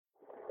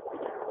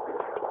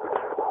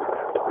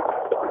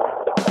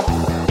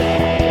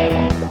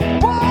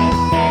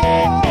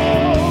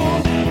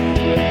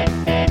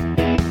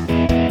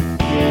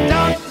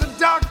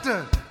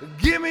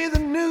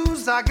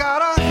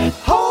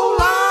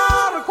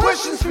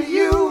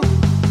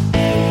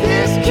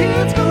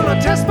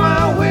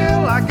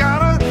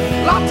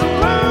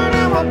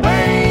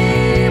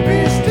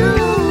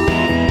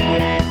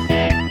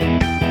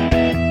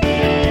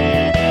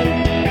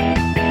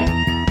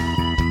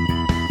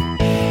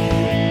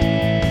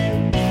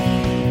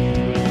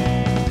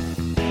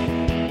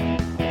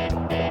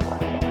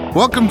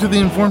Welcome to the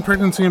Informed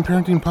Pregnancy and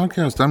Parenting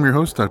Podcast. I'm your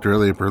host, Dr.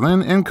 Elliot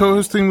Berlin, and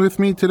co-hosting with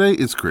me today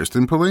is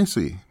Kristen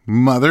Palasi,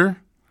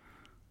 mother,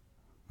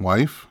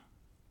 wife,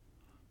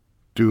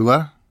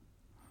 doula,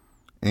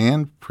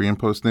 and pre- and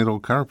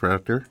postnatal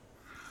chiropractor.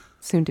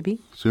 Soon to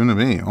be. Soon to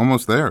be.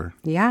 Almost there.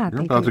 Yeah.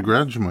 You're about to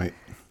graduate.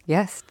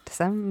 Yes,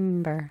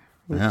 December.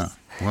 Oops. Yeah.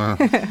 Well,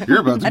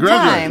 you're about to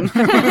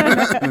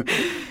graduate.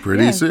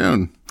 Pretty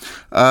soon.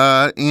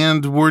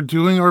 And we're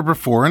doing our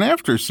before and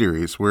after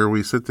series where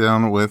we sit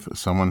down with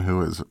someone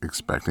who is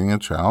expecting a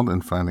child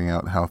and finding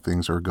out how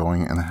things are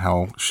going and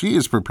how she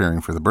is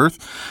preparing for the birth,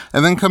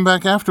 and then come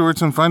back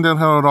afterwards and find out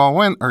how it all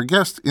went. Our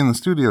guest in the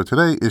studio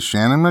today is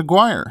Shannon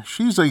McGuire.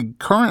 She's a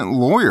current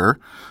lawyer,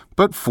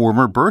 but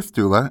former birth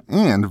doula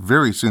and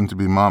very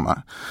soon-to-be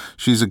mama.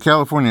 She's a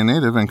California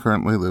native and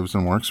currently lives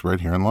and works right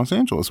here in Los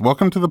Angeles.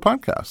 Welcome to the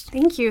podcast.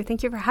 Thank you.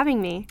 Thank you for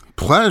having me.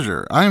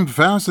 Pleasure. I'm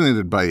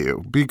fascinated by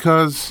you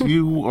because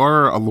you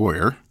are a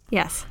lawyer.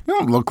 Yes. You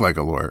don't look like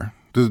a lawyer.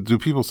 Do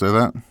people say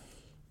that?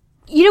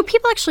 You know,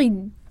 people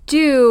actually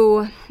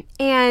do,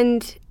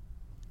 and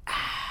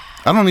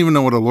I don't even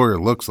know what a lawyer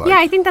looks like. yeah,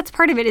 I think that's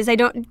part of it. Is I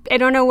don't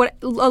know what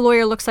a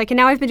lawyer looks like, and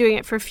now I've been doing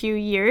it for a few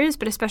years.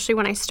 But especially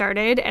when I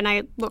started, and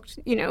I looked,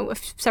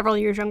 several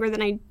years younger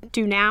than I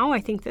do now. I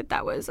think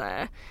that was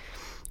a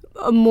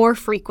more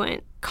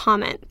frequent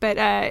comment. But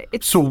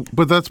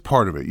But that's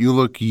part of it. You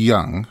look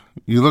young.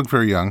 You look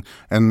very young,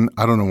 and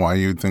I don't know why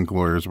you'd think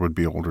lawyers would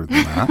be older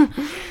than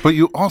that. But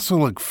you also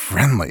look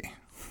friendly.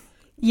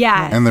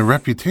 Yeah. And the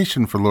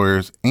reputation for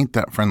lawyers ain't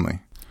that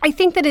friendly. I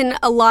think that in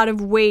a lot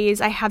of ways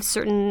I have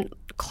certain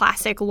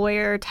classic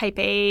lawyer type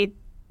A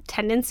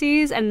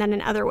tendencies, and then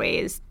in other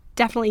ways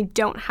definitely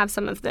don't have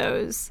some of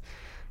those.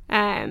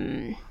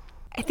 I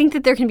think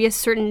that there can be a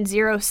certain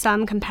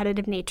zero-sum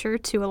competitive nature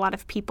to a lot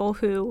of people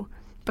who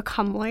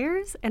become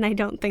lawyers, and I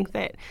don't think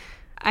that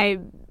I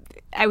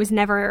was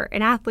never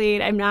an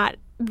athlete. I'm not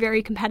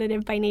very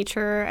competitive by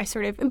nature.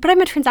 But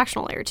I'm a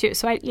transactional lawyer too,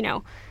 so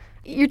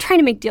you're trying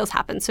to make deals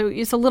happen, so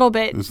it's a little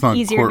bit It's not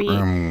easier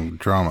courtroom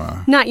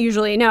drama. Not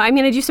usually, no. I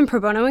mean, I do some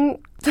pro bono in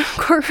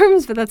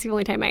courtrooms, but that's the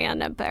only time I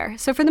end up there.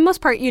 So for the most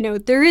part,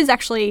 there is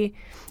actually,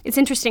 it's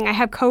interesting. I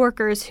have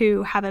coworkers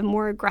who have a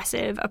more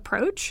aggressive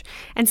approach,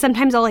 and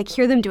sometimes I'll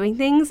hear them doing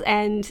things,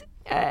 and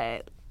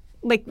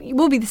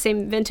we'll be the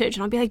same vintage,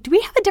 and I'll be like, do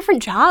we have a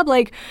different job?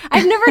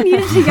 I've never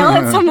needed to yell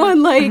at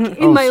someone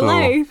in my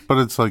life. But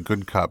it's like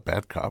good cop,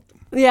 bad cop.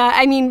 Yeah,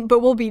 I mean, but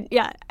we'll be,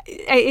 yeah.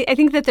 I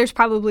think that there's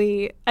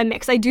probably a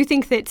mix. I do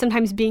think that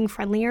sometimes being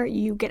friendlier,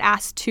 you get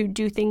asked to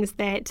do things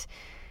that,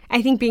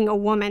 I think being a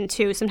woman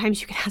too,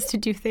 sometimes you get asked to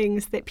do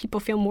things that people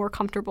feel more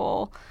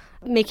comfortable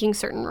making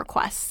certain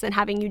requests and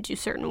having you do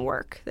certain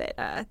work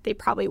that they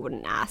probably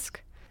wouldn't ask.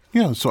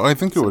 Yeah, so I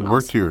think it would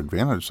work to your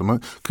advantage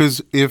somewhat.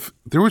 Because if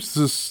there was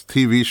this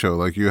TV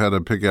show, you had to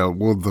pick out,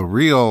 the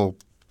real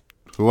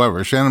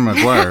whoever, Shannon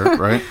McGuire,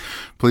 right?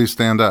 Please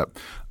stand up.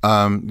 You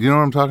know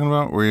what I'm talking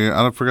about?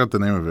 I forgot the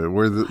name of it.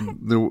 Where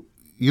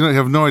you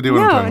have no idea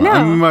what I'm talking about.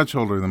 I'm much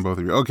older than both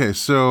of you. Okay,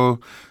 so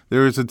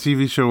there was a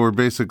TV show where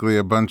basically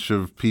a bunch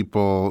of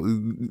people,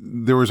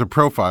 there was a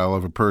profile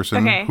of a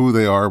person, who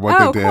they are, what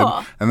they did,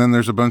 cool. and then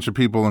there's a bunch of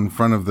people in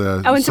front of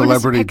the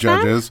celebrity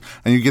judges,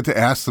 and you get to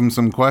ask them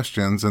some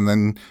questions, and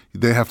then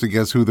they have to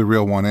guess who the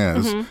real one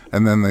is,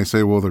 and then they say,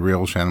 the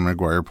real Shannon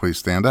McGuire, please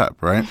stand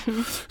up, right?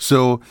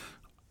 So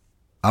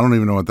I don't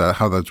even know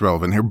how that's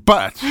relevant here,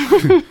 but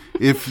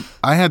if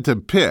I had to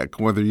pick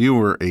whether you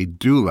were a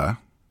doula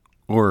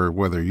or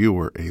whether you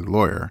were a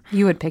lawyer,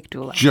 You would pick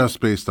doula. Just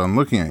based on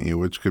looking at you,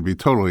 which could be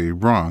totally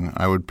wrong,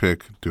 I would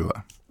pick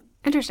doula.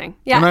 Interesting.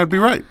 Yeah. And I'd be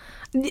right.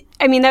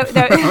 I mean,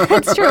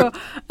 that's true.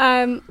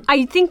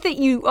 I think that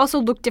you also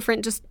look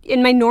different just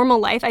in my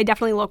normal life. I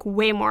definitely look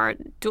way more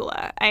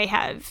doula. I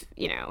have,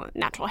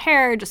 natural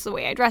hair, just the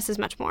way I dress is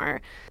much more,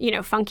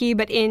 funky.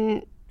 But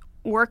in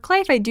work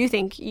life, I do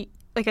think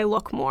I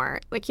look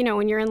more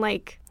when you're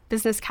in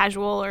business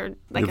casual or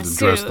a suit.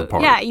 Dress the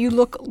part. Yeah, you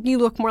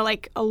look more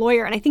like a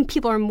lawyer, and I think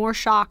people are more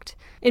shocked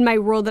in my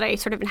world that I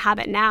sort of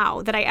inhabit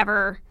now that I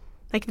ever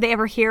if they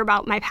ever hear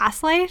about my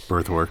past life.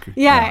 Birth work.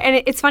 Yeah,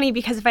 and it's funny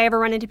because if I ever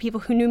run into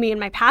people who knew me in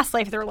my past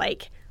life, they're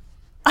like,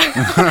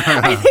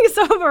 I think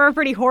some of them are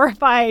pretty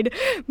horrified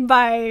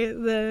by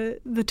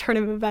the turn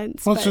of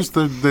events. Well, it's just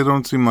that they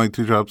don't seem like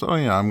two jobs. Oh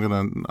yeah,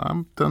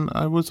 I'm done.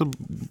 I was a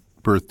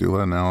birth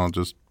doula, and now I'll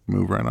just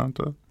move right on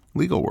to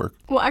legal work.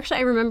 Well, actually,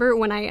 I remember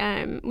when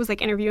I was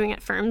interviewing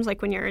at firms,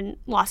 when you're in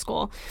law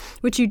school,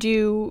 which you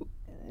do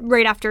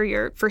right after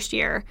your first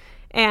year,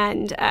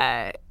 and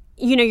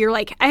you're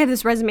I have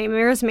this resume.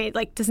 My resume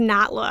does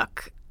not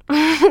look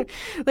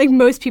like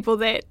most people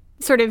that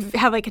sort of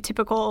have a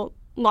typical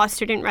law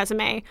student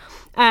resume,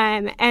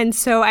 and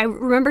so I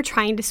remember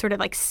trying to sort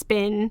of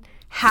spin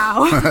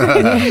how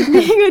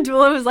being a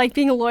doula was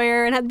being a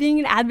lawyer and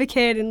being an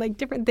advocate and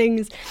different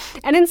things,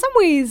 and in some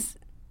ways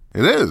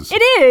It is.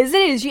 It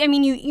is. I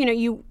mean,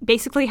 you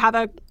basically have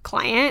a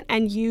client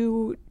and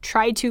you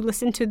try to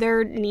listen to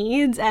their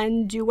needs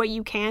and do what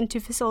you can to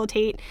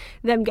facilitate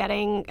them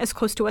getting as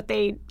close to what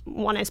they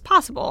want as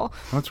possible.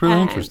 That's really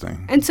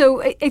interesting. And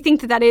so I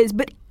think that is,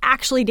 but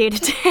actually day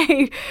to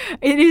day,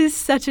 it is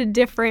such a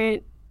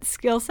different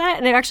skill set.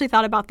 And I've actually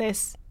thought about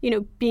this,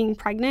 being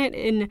pregnant,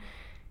 and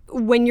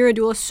when you're a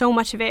doula, so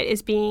much of it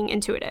is being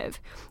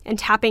intuitive and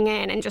tapping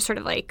in and just sort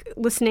of like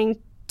listening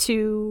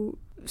to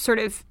sort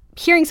of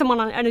hearing someone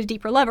on a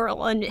deeper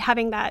level and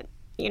having that,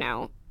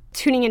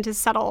 tuning into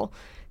subtle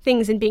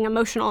things and being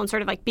emotional and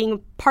sort of like being a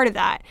part of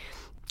that.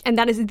 And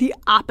that is the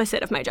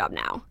opposite of my job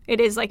now.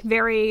 It is like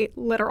very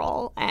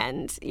literal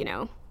and,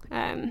 so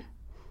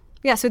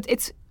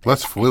it's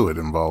less fluid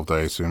involved, I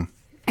assume.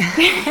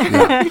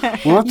 Yeah.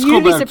 Well, let's You'd go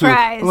be back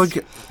surprised.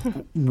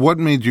 to what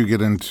made you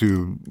get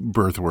into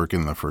birth work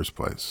in the first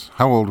place?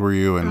 How old were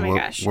you, and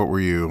what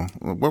were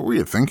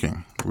you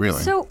thinking,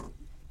 really? So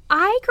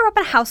I grew up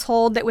in a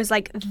household that was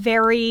like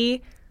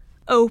very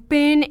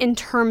open in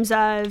terms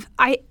of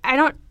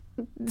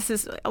this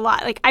is a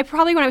lot. Like I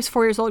probably when I was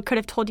 4 years old could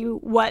have told you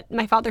what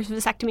my father's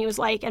vasectomy was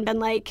like and been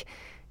like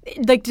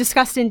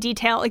discussed in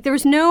detail. Like there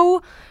was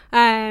no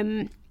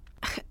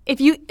if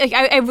you like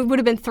I would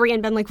have been 3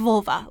 and been like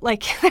vulva.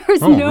 Like there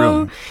was no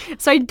really?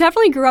 So I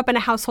definitely grew up in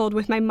a household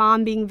with my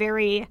mom being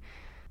very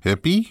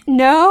hippie?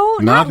 No,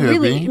 not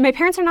really. Hippie? My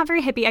parents are not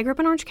very hippie. I grew up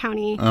in Orange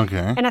County.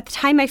 Okay. And at the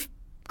time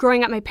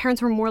growing up, my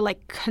parents were more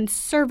like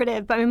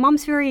conservative, but my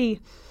mom's very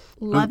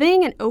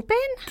loving and open.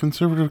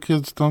 Conservative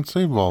kids don't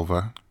say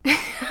vulva.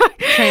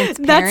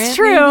 That's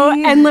true.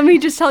 Maybe? And let me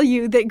just tell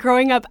you that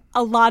growing up,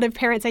 a lot of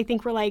parents, I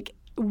think, were like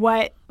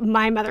what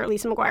my mother,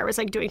 Lisa McGuire, was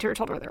like doing to her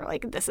children. They were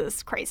like, this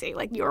is crazy.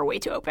 Like, you're way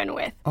too open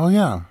with. Oh,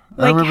 yeah.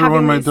 I Like remember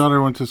when my these-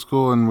 daughter went to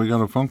school and we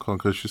got a phone call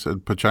because she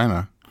said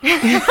pachina.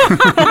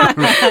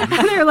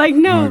 They're like,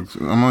 no.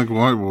 I'm like,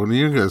 what do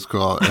you guys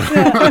call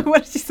it?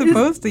 What is she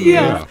supposed to use?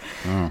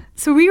 Yeah.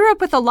 So we grew up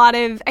with a lot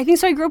of, I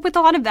grew up with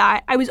a lot of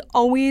that. I was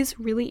always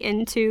really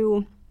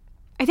into,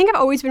 I've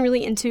always been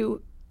really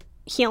into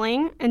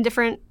healing and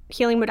different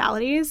healing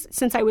modalities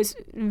since I was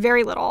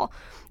very little.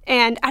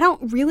 And I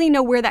don't really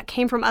know where that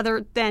came from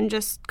other than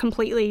just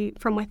completely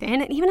from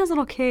within. And even as a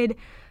little kid,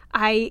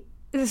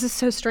 this is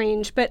so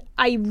strange, but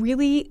I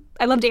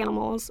loved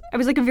animals. I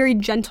was like a very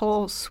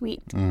gentle,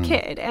 sweet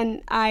kid.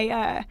 And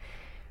I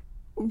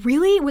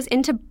really was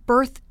into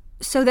birth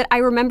so that I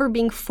remember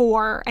being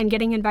 4 and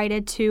getting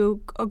invited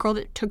to a girl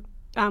that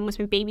was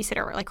my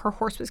babysitter. Like her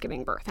horse was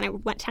giving birth. And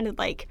I attended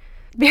like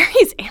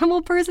various animal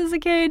births as a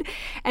kid.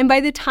 And by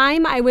the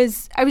time I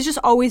was just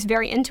always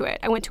very into it.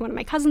 I went to one of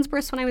my cousin's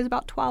births when I was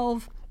about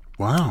 12.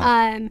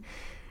 Wow.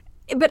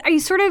 But I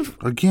sort of...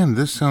 Again,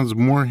 this sounds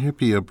more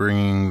hippie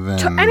upbringing than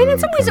in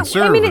some ways,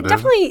 conservative. it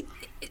definitely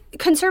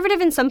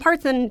conservative in some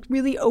parts and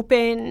really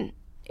open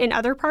in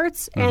other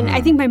parts. And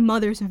I think my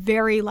mother's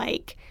very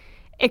like,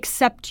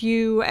 accept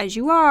you as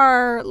you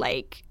are,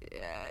 like,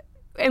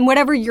 and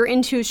whatever you're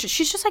into,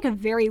 she's just like a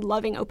very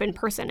loving, open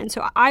person. And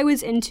so I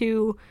was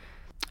into,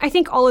 I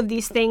think, all of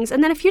these things.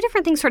 And then a few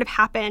different things sort of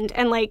happened.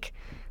 And like,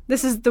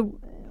 this is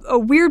a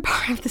weird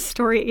part of the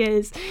story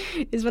is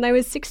when I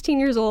was 16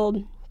 years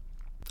old,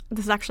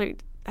 this is actually,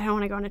 I don't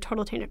want to go on a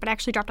total tangent, but I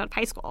actually dropped out of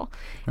high school.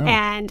 Oh.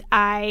 And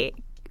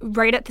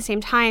right at the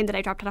same time that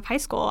I dropped out of high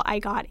school, I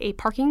got a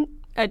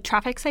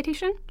traffic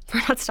citation for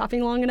not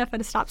stopping long enough at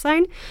a stop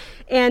sign.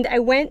 And I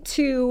went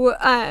to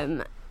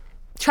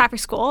traffic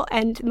school,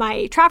 and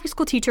my traffic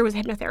school teacher was a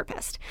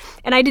hypnotherapist.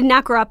 And I did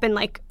not grow up in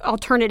like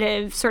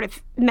alternative sort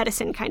of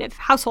medicine kind of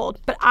household,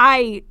 but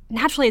I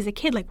naturally as a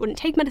kid like wouldn't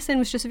take medicine,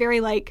 was just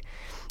very like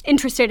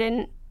interested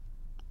in,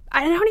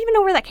 I don't even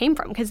know where that came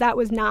from because that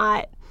was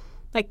not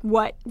like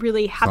what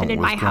really happened in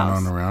my house.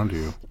 What's going on around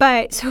you?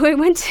 But so I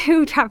went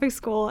to traffic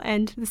school,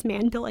 and this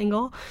man, Bill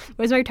Engel,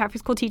 was my traffic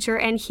school teacher,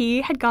 and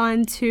he had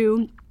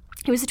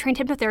he was a trained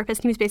hypnotherapist,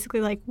 and he was basically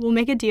like, we'll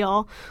make a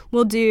deal.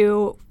 We'll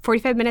do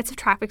 45 minutes of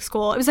traffic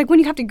school. It was like when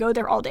you have to go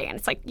there all day, and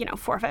it's like,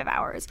 4 or 5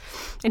 hours.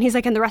 And he's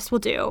like, and the rest we'll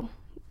do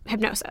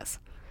hypnosis.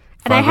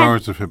 And 5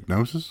 hours of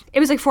hypnosis?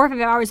 It was like 4 or 5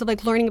 hours of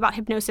like learning about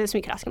hypnosis, and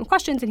we could ask him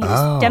questions, and he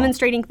was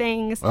demonstrating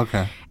things.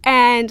 Okay.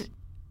 And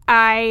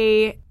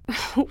I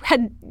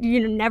had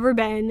never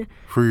been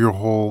for your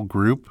whole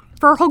group.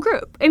 For our whole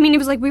group. I mean, it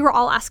was like we were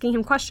all asking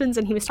him questions,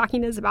 and he was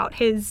talking to us about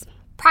his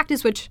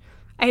practice, which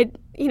I had,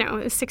 I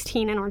was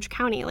 16 in Orange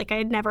County. Like I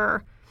had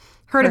never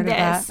heard of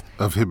this.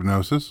 Of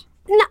hypnosis?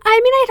 No, I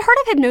mean, I had heard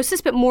of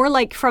hypnosis, but more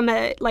like from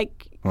a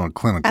like. Well,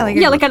 clinical.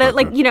 Like at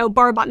a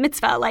bar bat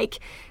mitzvah, like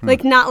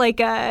not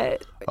like a.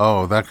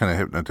 Oh, that kind of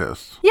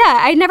hypnotist. Yeah,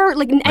 I never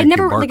I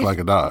never bark like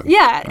a dog.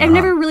 Yeah, I've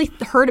never really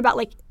heard about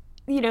like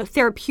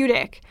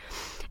therapeutic.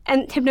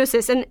 And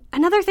hypnosis. And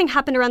another thing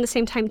happened around the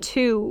same time,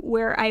 too,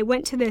 where I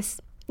went to this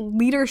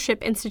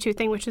Leadership Institute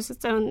thing, which is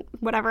its own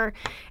whatever.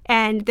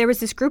 And there was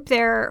this group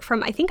there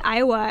from, I think,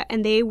 Iowa,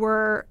 and they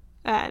were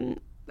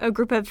a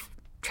group of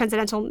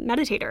transcendental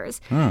meditators.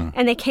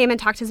 And they came and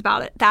talked to us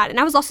about that. And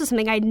that was also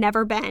something I'd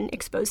never been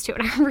exposed to.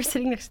 And I remember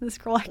sitting next to this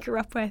girl I grew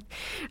up with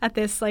at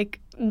this, like,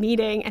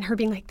 meeting and her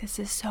being like, this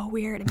is so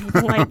weird. And me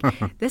being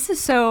like, this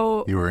is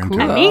so You were into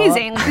it.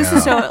 amazing.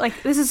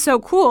 Like, this is so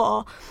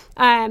cool.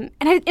 And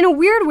in a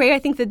weird way, I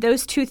think that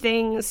those two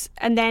things,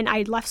 and then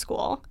I left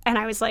school and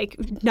I was like,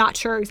 not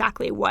sure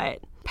exactly what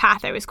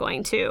path I was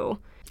going to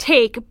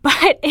take.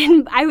 But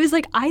I was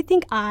like, I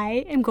think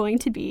I am going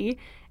to be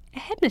a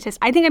hypnotist.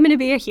 I think I'm going to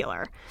be a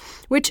healer,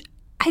 which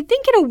I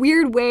think in a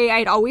weird way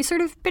I'd always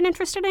sort of been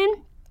interested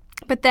in.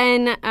 But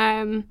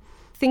then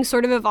things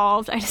sort of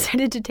evolved. I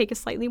decided to take a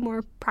slightly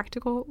more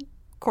practical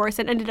course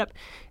and ended up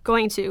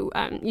going to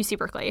UC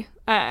Berkeley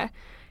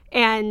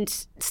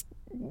and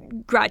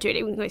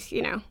graduating with,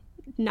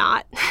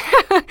 not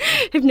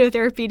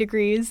hypnotherapy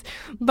degrees.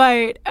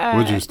 But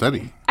what did you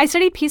study? I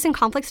studied peace and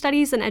conflict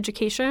studies and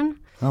education.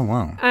 Oh,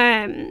 wow.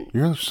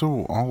 You're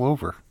so all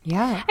over.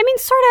 Yeah. I mean,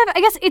 sort of.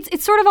 I guess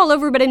it's sort of all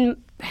over, but in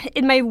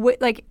my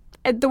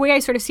the way I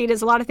sort of see it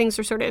is a lot of things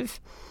are sort of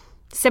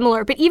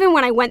similar. But even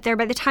when I went there,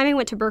 by the time I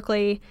went to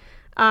Berkeley,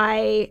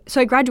 I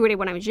graduated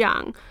when I was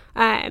young.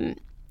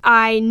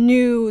 I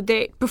knew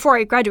that before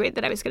I graduated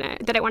that I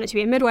wanted to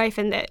be a midwife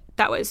and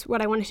that was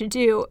what I wanted to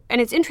do. And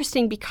it's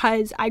interesting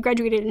because I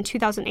graduated in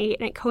 2008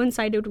 and it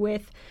coincided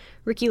with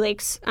Ricky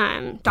Lake's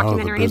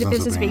documentary, The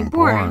Business of Being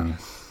Born.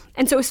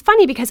 And so it was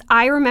funny because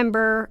I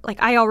remember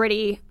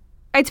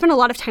I'd spent a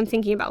lot of time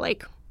thinking about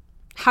like,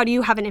 how do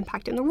you have an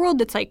impact in the world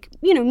that's like,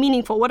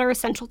 meaningful? What are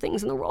essential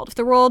things in the world? If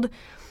the world,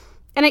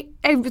 and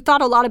I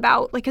thought a lot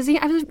about like, cause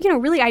I was,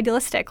 really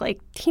idealistic,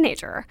 like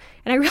teenager.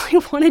 And I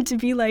really wanted to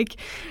be like,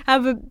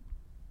 have a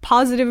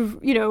positive,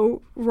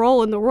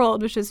 role in the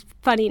world, which is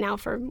funny now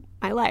for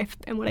my life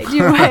and what I do.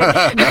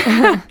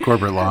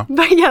 Corporate law.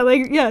 But yeah,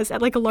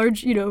 at like a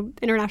large,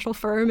 international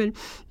firm.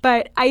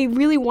 But I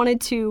really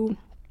wanted to,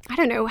 I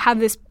don't know, have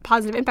this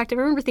positive impact. I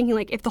remember thinking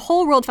like, if the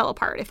whole world fell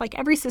apart, if like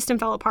every system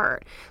fell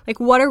apart, like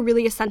what are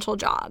really essential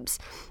jobs?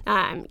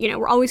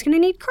 We're always going to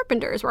need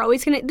carpenters.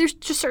 There's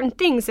just certain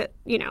things that,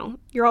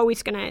 you're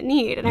always going to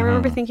need. And I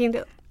remember thinking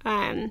that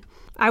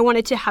I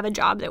wanted to have a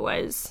job that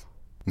was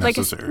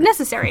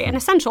necessary and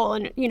essential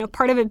and,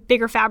 part of a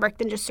bigger fabric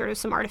than just sort of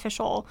some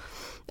artificial,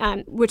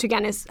 which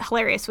again is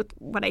hilarious with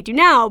what I do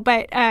now.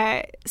 But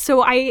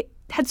so I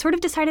had sort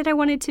of decided I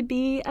wanted to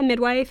be a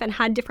midwife and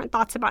had different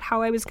thoughts about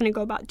how I was going to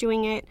go about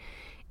doing it.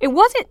 It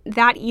wasn't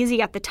that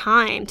easy at the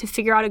time to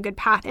figure out a good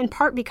path, in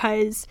part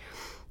because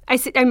I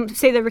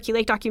say the Ricky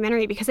Lake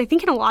documentary, because I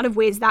think in a lot of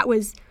ways that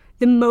was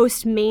the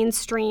most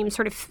mainstream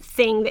sort of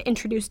thing that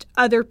introduced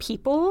other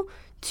people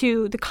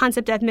to the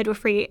concept of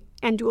midwifery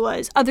and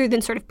doulas, other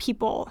than sort of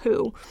people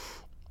who,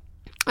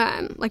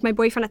 like my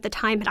boyfriend at the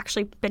time had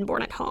actually been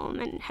born at home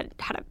and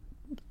had a...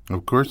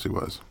 Of course he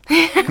was.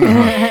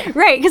 Right,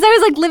 because I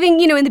was like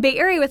living, in the Bay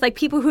Area with like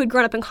people who had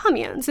grown up in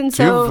communes, and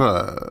so. Do you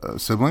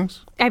have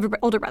siblings? I have an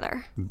older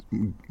brother.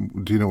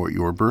 Do you know what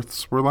your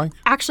births were like?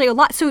 Actually, a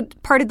lot. So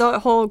part of the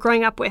whole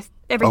growing up with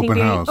everything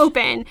being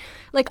open,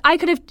 like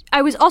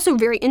I was also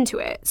very into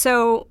it.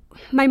 So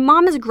my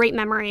mom has a great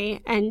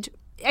memory, and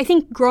I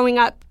think growing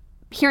up,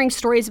 hearing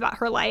stories about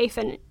her life,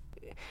 and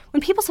when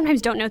people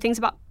sometimes don't know things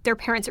about their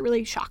parents, it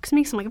really shocks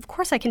me. So I'm like, of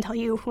course I can tell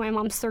you who my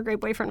mom's third grade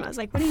boyfriend was.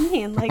 Like, what do you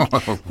mean? Like,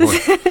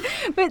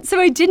 but so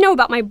I did know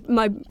about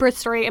my birth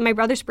story and my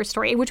brother's birth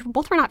story, which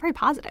both were not very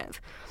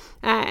positive.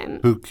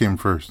 Who came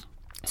first?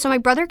 So my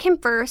brother came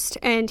first,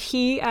 and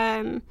she'd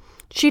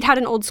had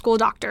an old school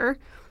doctor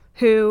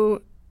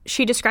who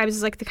she describes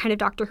as like the kind of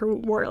doctor who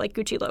wore like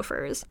Gucci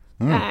loafers.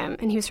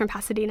 And he was from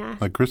Pasadena.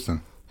 Like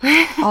Kristen.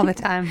 All the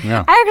time.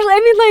 Yeah. I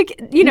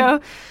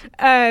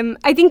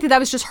think that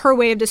was just her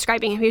way of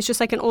describing him. He was just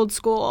like an old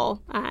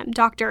school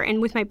doctor.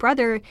 And with my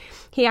brother,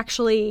 he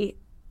actually,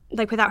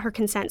 like without her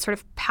consent, sort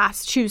of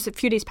she was a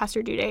few days past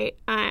her due date.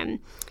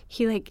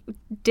 He like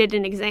did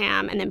an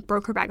exam and then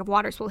broke her bag of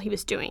waters while he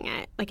was doing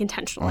it, like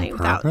intentionally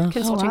without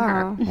consulting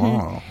her.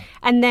 Wow.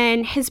 And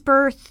then his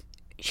birth,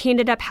 she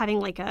ended up having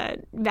like a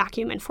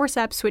vacuum and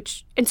forceps,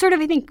 and sort of,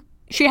 I think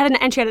she had an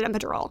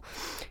epidural.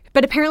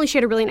 But apparently she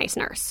had a really nice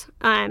nurse.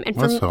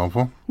 That's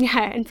helpful.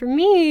 Yeah, and for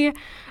me,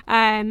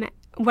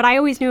 what I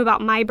always knew about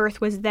my birth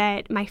was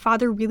that my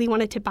father really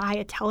wanted to buy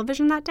a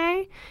television that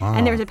day,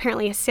 and there was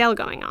apparently a sale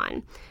going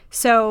on.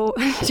 So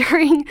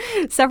during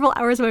several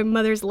hours of my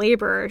mother's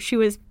labor, she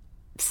was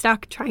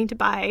stuck trying to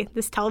buy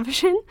this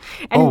television.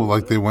 And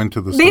like they went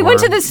to the store? They went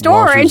to the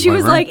store, and she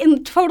was like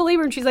in total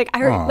labor, and she's like,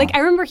 I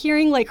remember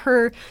hearing like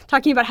her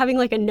talking about having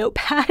like a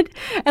notepad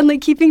and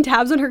like keeping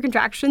tabs on her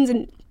contractions,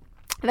 and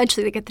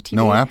eventually they get the TV.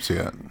 No apps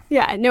yet.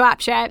 Yeah, no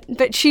apps yet.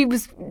 But she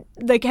was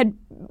like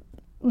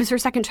was her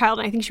second child,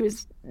 and I think she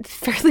was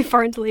fairly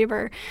far into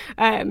labor.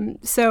 But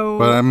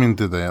I mean,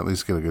 did they at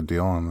least get a good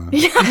deal on that?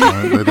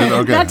 Yeah. They did?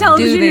 Okay. That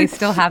television. Do they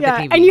still have the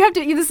TV? And you have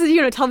to. This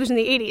is television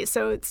in the 80s,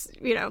 so it's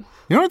You know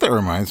what that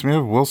reminds me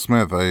of? Will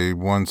Smith. I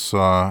once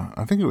saw.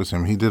 I think it was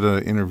him. He did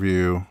an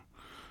interview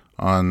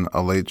on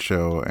a late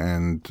show,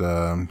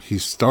 and he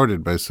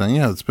started by saying,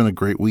 "Yeah, it's been a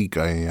great week.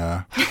 We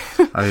had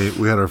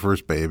our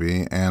first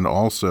baby, and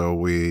also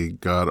we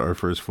got our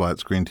first flat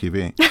screen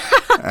TV."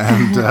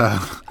 And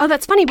oh,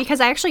 that's funny because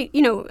I actually,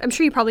 I'm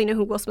sure you probably know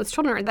who Will Smith's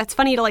children are. That's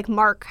funny to like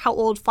mark how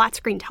old flat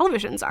screen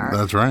televisions are.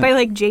 That's right. By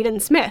like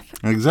Jaden Smith.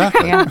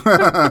 Exactly.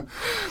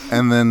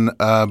 And then,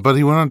 but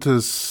he went on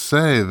to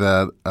say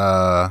that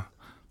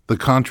the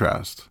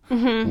contrast,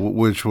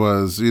 which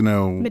was,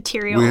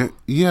 material.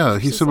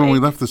 He said when we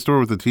left the store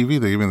with the TV,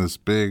 they gave me this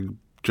big,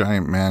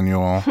 giant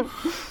manual,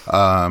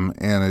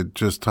 and it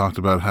just talked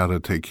about how to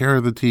take care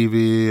of the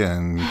TV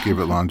and give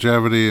it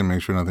longevity and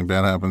make sure nothing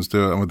bad happens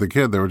to it. And with the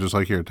kid, they were just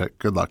like, "Here,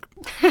 good luck."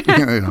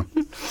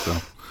 So.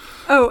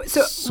 Oh,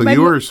 so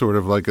you were sort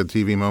of like a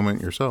TV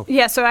moment yourself.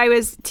 Yeah, so I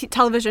was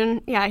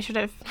television. Yeah, I should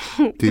have.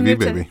 TV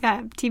baby.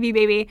 TV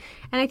baby.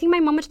 And I think my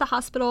mom went to the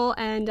hospital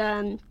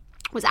and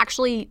was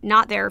actually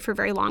not there for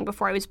very long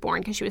before I was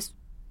born because she was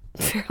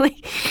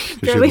fairly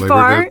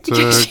far.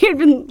 She had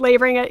been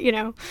laboring at,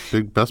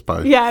 Big Best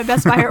Buy. Yeah,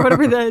 Best Buy or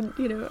whatever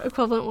the,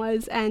 equivalent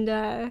was.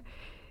 And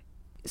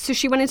so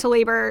she went into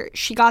labor.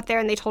 She got there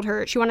and they told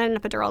her she wanted an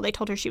epidural. They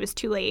told her she was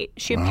too late.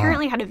 She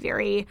apparently had a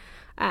very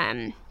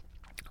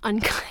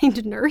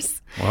unkind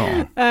nurse.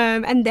 Wow.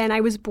 And then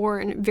I was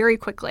born very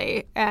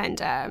quickly.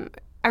 And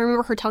I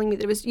remember her telling me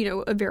that it was,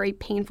 a very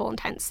painful,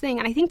 intense thing.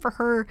 And I think for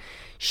her,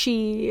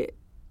 she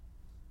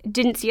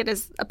didn't see it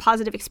as a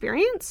positive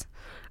experience.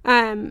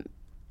 I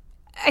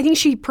think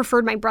she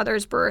preferred my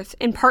brother's birth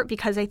in part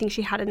because I think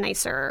she had a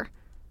nicer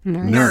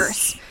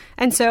nurse.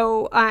 And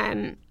so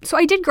so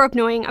I did grow up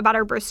knowing about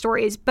our birth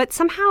stories, but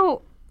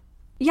somehow,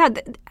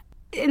 and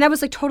that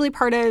was like totally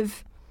part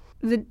of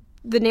the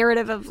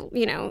narrative of,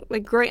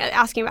 like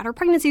asking about her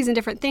pregnancies and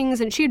different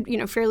things. And she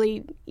had,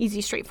 fairly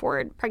easy,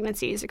 straightforward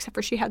pregnancies, except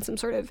for she had some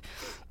sort of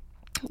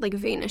like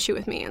vein issue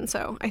with me. And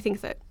so I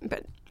think that,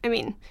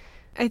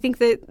 I think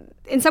that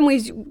in some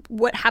ways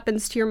what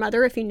happens to your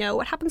mother, if you know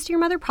what happens to your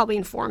mother, probably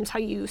informs how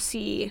you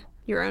see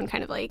your own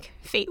kind of like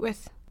fate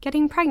with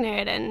getting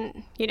pregnant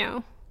and,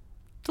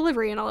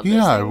 delivery and all of those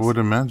things. Yeah, I would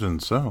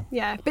imagine so.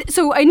 Yeah. But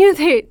so I knew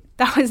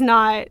that was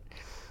not,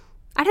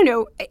 I don't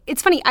know.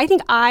 It's funny. I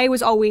think I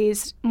was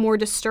always more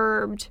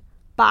disturbed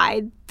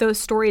by those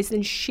stories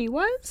than she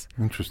was.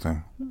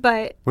 Interesting.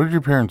 But what did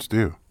your parents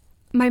do?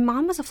 My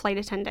mom was a flight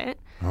attendant.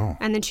 Oh.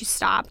 And then she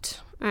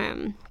stopped.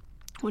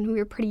 When we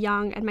were pretty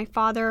young, and my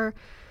father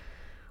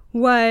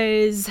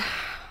was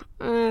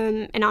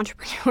an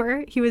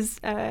entrepreneur. He was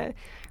a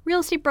real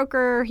estate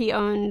broker. He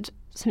owned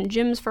some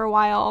gyms for a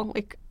while,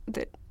 like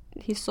that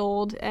he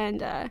sold,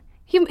 and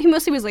he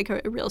mostly was like a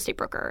real estate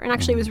broker. And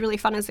actually, it was really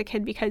fun as a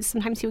kid because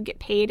sometimes he would get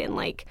paid in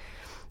like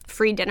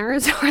free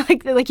dinners, or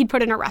like he'd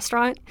put in a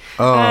restaurant.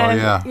 Oh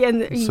yeah.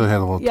 And so he had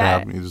a little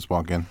tab, and you just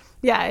walk in.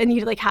 Yeah, and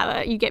you'd like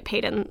you get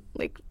paid in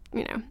like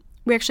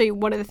We actually,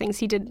 one of the things,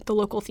 he did the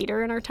local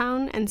theater in our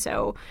town. And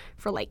so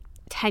for like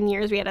 10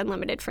 years, we had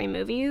unlimited free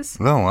movies.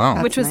 Oh,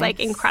 wow. Which was like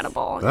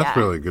incredible. That's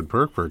really a good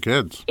perk for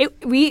kids.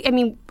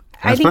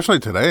 Especially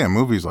today, a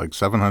movie's like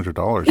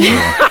 $700. So.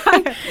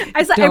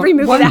 I saw every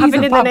movie that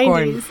happened in the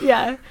 90s.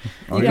 Yeah.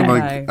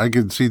 I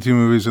could see 2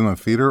 movies in a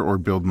theater or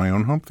build my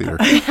own home theater.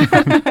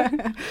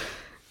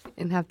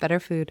 And have better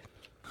food.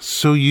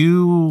 So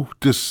you,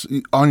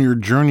 on your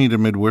journey to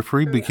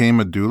midwifery, became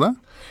a doula?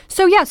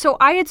 So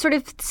I had sort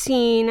of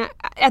seen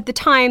at the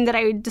time that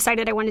I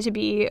decided I wanted to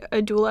be a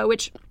doula,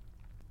 which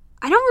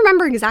I don't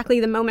remember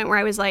exactly the moment where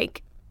I was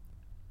like,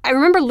 I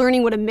remember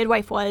learning what a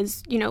midwife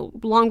was,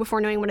 long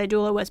before knowing what a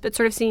doula was, but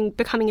sort of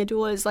becoming a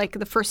doula as like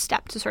the first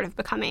step to sort of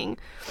becoming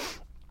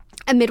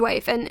a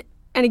midwife. And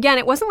again,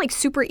 it wasn't like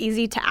super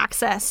easy to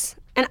access.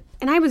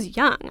 And I was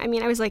young. I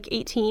mean, I was like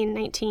 18,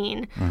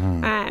 19.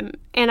 Mm-hmm.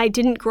 And I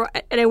didn't grow,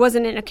 and I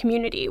wasn't in a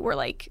community where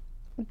like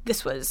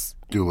this was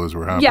doulas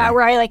were happening. Yeah,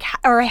 where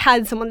I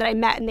had someone that I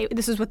met and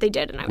this is what they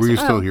did. And I was Were you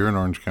still here in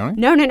Orange County?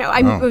 No.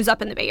 I was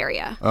up in the Bay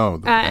Area. Oh,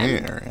 the Bay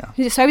Area.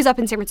 So I was up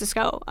in San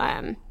Francisco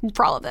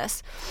for all of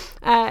this.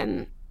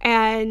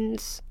 And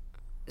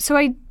so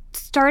I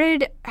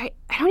started, I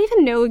don't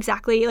even know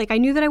exactly, like I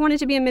knew that I wanted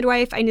to be a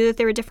midwife. I knew that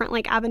there were different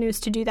like avenues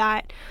to do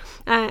that.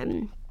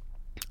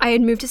 I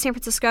had moved to San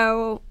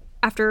Francisco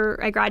after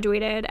I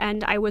graduated,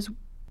 and I was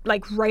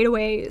like right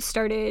away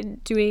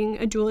started doing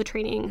a doula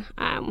training.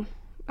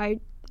 I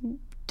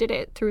did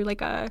it through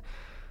it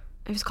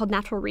was called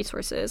Natural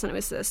Resources, and it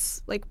was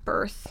this like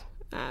birth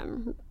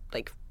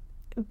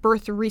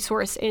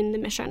resource in the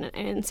Mission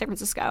in San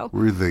Francisco.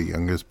 Were you the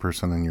youngest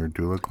person in your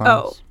doula class?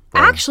 Oh,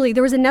 actually,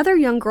 there was another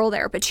young girl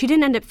there, but she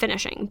didn't end up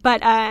finishing.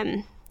 But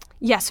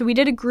so we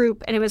did a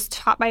group, and it was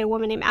taught by a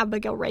woman named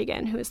Abigail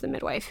Reagan, who is the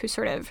midwife who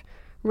sort of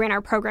ran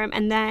our program.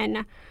 And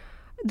then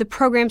the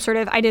program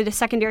I did a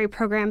secondary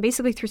program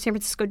basically through San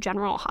Francisco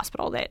General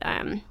Hospital that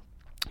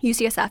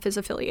UCSF is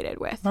affiliated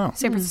with, San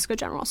Francisco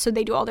General. So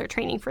they do all their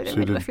training for their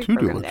midwifery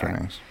program there.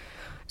 Trainings.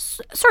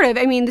 Sort of.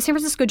 I mean, the San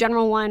Francisco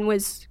General one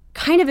was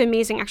kind of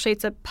amazing. Actually,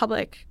 it's a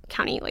public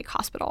county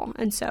hospital.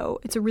 And so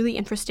it's a really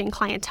interesting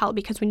clientele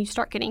because when you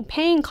start getting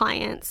paying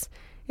clients,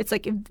 it's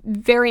like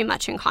very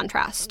much in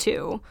contrast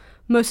to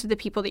most of the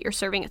people that you're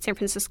serving at San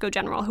Francisco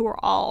General, who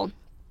are all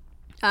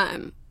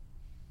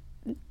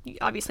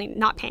obviously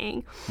not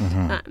paying.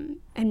 And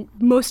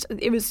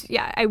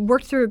I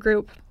worked through a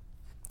group,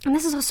 and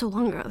this is also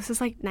long ago. This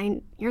is like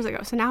 9 years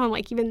ago. So now I'm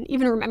like even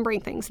remembering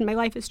things, and my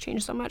life has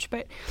changed so much.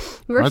 But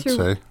we worked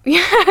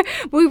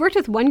we worked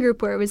with one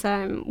group where it was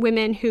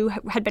women who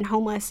had been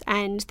homeless,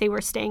 and they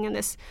were staying in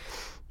this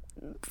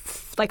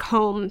like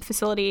home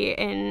facility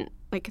in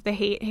like the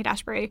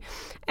Haight-Ashbury,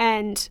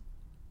 and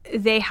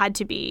they had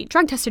to be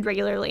drug tested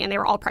regularly, and they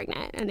were all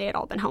pregnant, and they had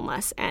all been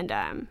homeless.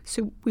 And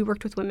so we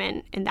worked with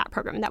women in that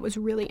program, and that was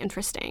really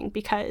interesting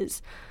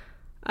because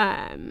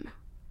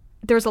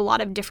there's a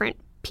lot of different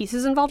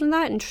pieces involved in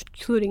that,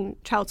 including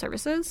child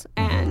services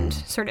and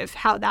sort of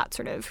how that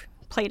sort of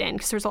played in,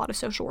 because there's a lot of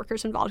social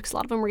workers involved, because a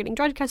lot of them were getting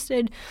drug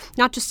tested,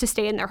 not just to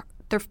stay in their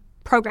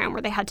program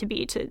where they had to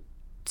be to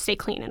stay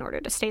clean in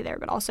order to stay there,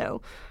 but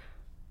also,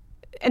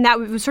 and that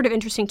was sort of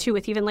interesting too,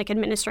 with even like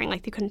administering,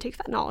 like they couldn't take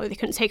fentanyl or they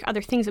couldn't take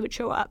other things that would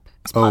show up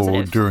as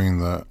positive. During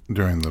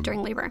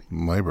labor.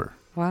 Labor.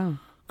 Wow.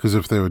 Because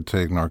if they would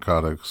take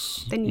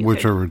narcotics,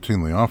 which are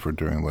routinely offered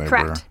during labor,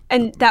 correct,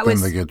 and that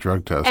then they get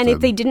drug tested. And if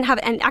they didn't have,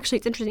 and actually,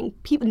 it's interesting.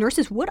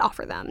 Nurses would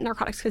offer them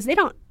narcotics because they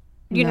don't,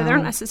 they're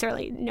not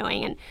necessarily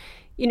knowing, and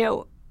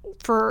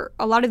for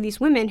a lot of these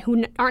women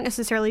who aren't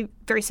necessarily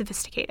very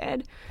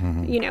sophisticated,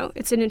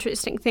 it's an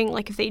interesting thing.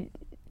 Like if they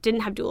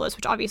didn't have doulas,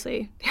 which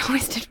obviously they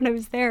always did when I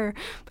was there,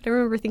 but I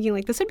remember thinking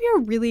like this would be a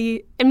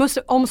really, and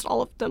almost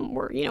all of them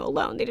were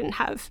alone. They didn't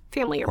have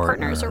family or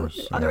partners or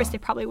otherwise they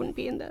probably wouldn't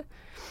be in the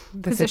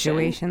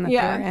situation that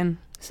they're in.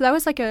 So that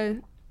was like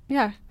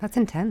that's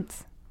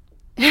intense.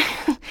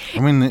 I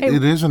mean,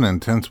 it is an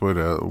intense way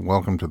to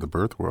welcome to the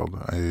birth world.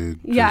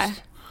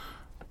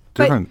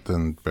 Different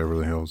than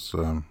Beverly Hills.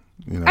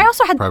 I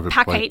also had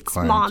PAC-Heights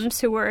moms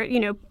who were,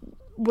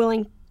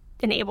 willing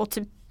and able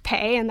to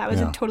pay, and that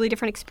was a totally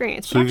different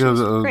experience. So you got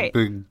a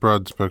big,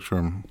 broad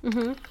spectrum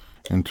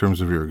in terms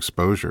of your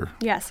exposure.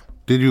 Yes.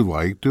 Did you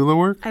like doula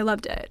work? I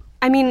loved it.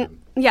 I mean,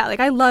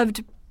 I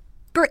loved.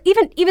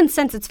 Even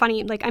since, it's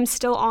funny, like I'm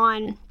still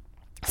on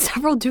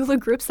several doula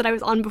groups that I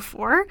was on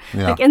before,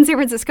 like in San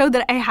Francisco,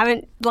 that I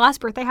haven't. The last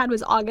birth I had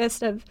was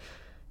August of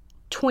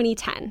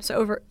 2010.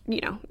 So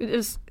it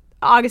was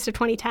August of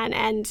 2010,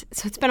 and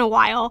so it's been a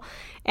while,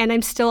 and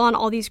I'm still on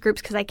all these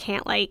groups because I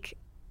can't I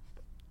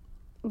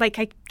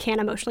can't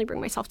emotionally bring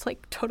myself to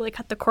totally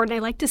cut the cord, and I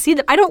like to see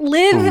them. I don't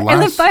live. I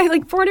live by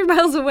 400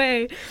 miles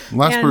away.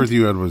 Last birth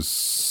you had was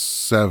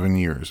 7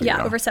 years ago.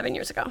 Yeah, over 7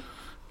 years ago.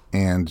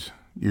 And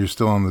you're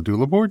still on the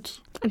doula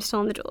boards? I'm still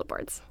on the doula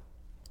boards.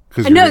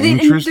 Because you're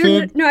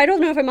interested? No, I don't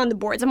know if I'm on the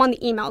boards. I'm on the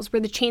emails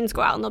where the chains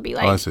go out and they'll be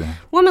like, I see.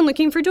 Woman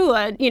looking for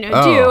doula, due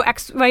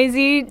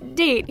XYZ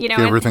date, Do you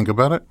ever think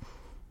about it?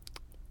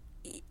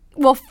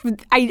 Well, when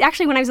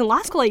I was in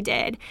law school, I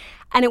did.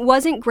 And it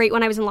wasn't great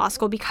when I was in law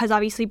school because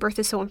obviously birth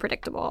is so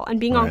unpredictable. And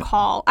being on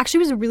call actually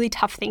was a really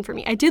tough thing for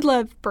me. I did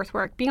love birth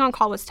work. Being on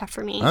call was tough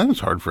for me. I think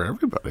it's hard for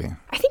everybody.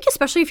 I think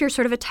especially if you're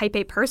sort of a type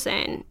A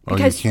person.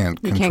 Because you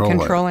can't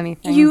control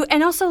anything.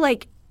 And also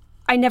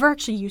I never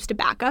actually used a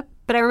backup,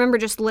 but I remember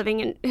just living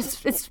in,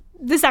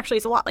 this actually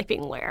is a lot like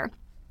being a lawyer,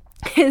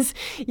 is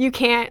I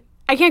can't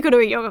go to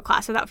a yoga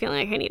class without feeling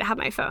like I need to have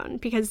my phone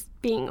because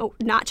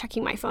not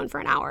checking my phone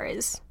for an hour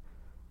is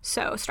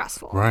so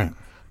stressful. Right.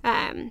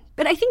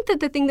 But I think that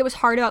the thing that was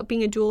hard about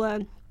being a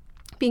doula,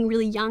 being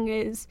really young,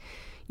 is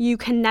you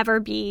can never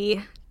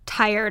be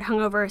tired,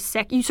 hungover,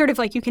 sick. You sort of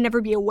you can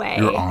never be away.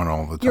 You're on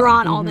all the time. You're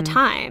on all the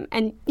time.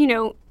 And,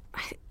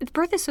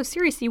 birth is so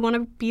serious. You want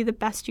to be the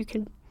best you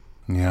can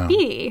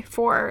be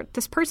for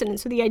this person. And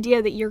so the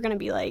idea that you're going to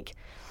be I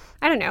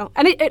don't know.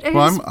 And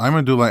I'm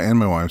a doula and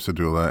my wife's a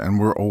doula, and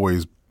we're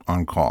always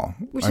on call.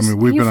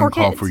 We've been on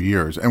call for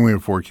years, and we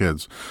have 4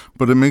 kids.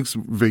 But it makes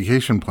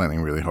vacation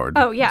planning really hard.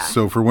 Oh, yeah.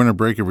 So for winter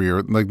break every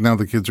year, now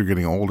the kids are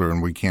getting older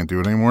and we can't do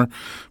it anymore.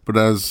 But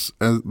as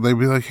they'd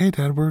be like, hey,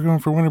 Dad, we're going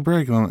for winter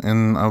break.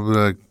 And I'll be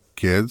like,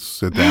 kids,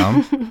 sit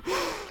down.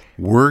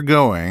 We're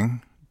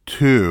going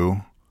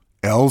to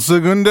El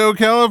Segundo,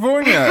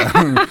 California.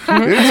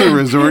 It's a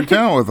resort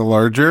town with a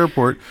large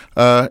airport.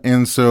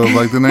 And so,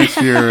 the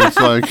next year,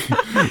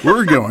 it's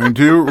we're going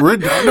to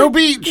Redondo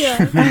Beach.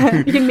 Yeah.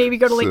 You can maybe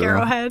go to Lake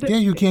Arrowhead. Yeah,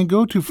 you can't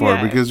go too far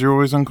because you're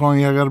always on call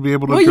and you got to be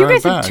able to drive back. Well, you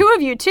guys have 2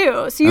 of you,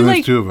 too. So you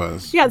there's 2 of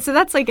us. Yeah, so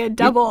that's a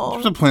double.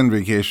 It's a planned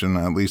vacation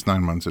at least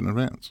 9 months in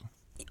advance.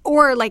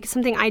 Or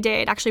something I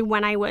did, actually,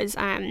 when I was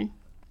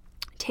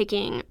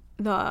taking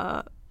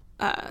the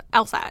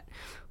LSAT,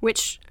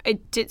 which I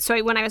did.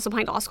 So when I was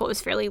applying to law school, it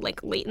was fairly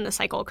late in the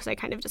cycle because I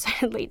kind of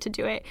decided late to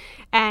do it.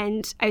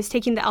 And I was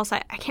taking the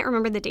LSAT. I can't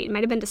remember the date. It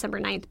might have been December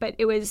 9th, but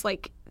it was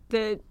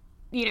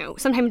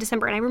sometime in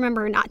December. And I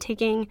remember not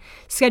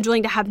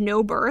scheduling to have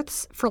no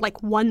births for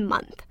 1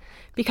 month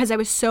because I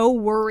was so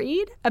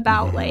worried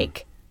about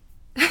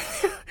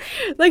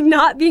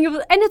not being able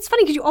to, and it's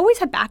funny because you always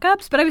have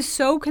backups, but I was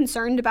so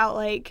concerned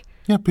about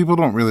yeah, people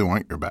don't really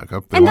want your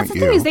backup. And that's the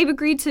thing is they've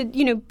agreed to,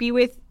 be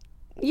with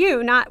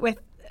you, not with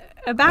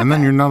a backup. And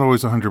then you're not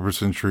always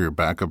 100% sure your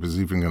backup is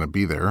even going to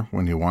be there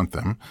when you want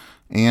them.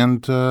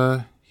 And,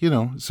 so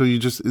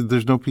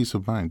there's no peace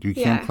of mind. You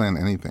can't plan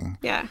anything.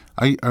 Yeah.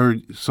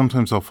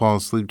 Sometimes I'll fall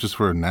asleep just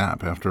for a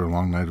nap after a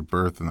long night of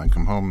birth, and I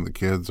come home and the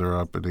kids are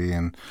uppity,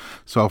 and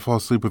so I'll fall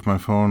asleep with my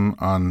phone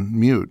on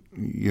mute,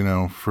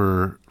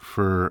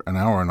 for an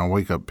hour, and I'll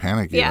wake up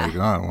panicky, like,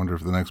 I wonder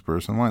if the next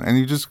person went. And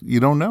you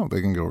don't know.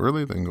 They can go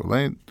early, they can go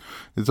late.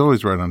 It's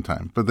always right on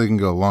time, but they can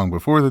go long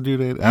before the due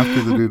date,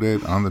 after the due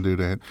date, on the due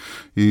date.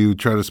 You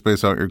try to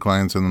space out your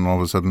clients, and then all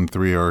of a sudden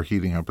 3 are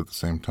heating up at the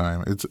same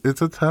time.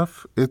 It's a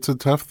tough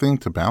thing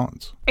to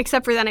balance.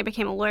 Except for then I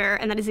became a lawyer,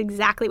 and that is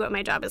exactly what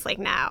my job is like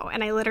now.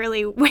 And I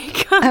literally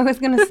wake up. I was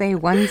going to say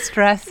one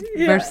stress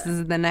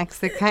versus the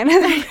next. It kind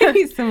of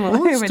very similar.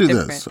 Well, let's do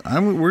different. this.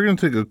 We're going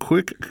to take a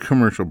quick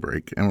commercial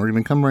break, and we're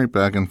going to come right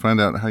back and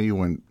find out how you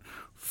went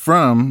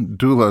from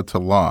doula to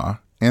law.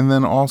 And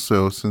then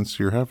also, since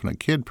you're having a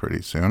kid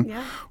pretty soon,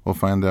 we'll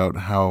find out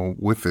how,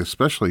 with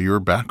especially your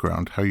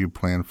background, how you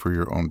plan for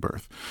your own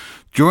birth.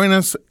 Join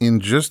us in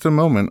just a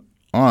moment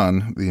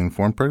on the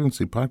Informed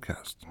Pregnancy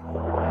Podcast.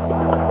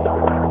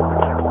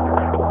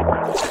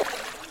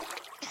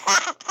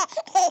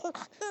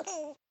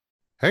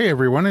 Hey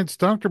everyone, it's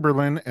Dr.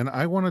 Berlin, and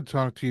I want to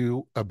talk to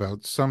you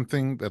about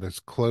something that is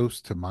close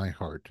to my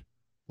heart.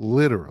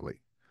 Literally.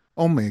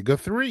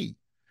 Omega-3.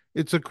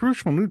 It's a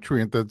crucial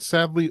nutrient that's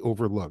sadly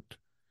overlooked.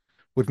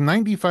 With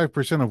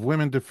 95% of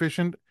women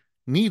deficient,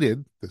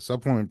 Needed, the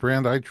supplement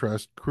brand I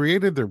trust,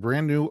 created their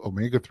brand new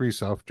Omega-3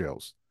 soft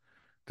gels.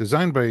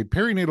 Designed by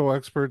perinatal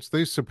experts,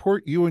 they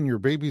support you and your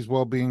baby's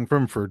well-being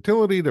from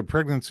fertility to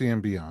pregnancy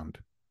and beyond.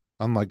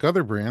 Unlike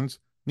other brands,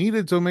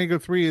 Needed's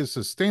Omega-3 is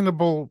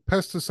sustainable,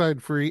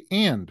 pesticide-free,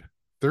 and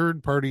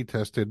third-party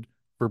tested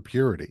for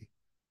purity.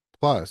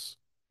 Plus,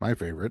 my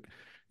favorite,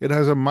 it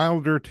has a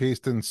milder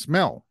taste and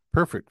smell,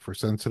 perfect for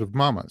sensitive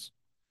mamas.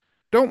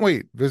 Don't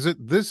wait.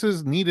 Visit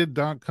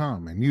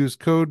thisisneeded.com and use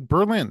code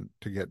BERLIN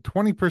to get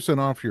 20%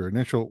 off your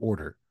initial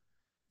order.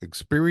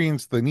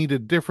 Experience the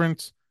needed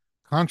difference,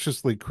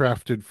 consciously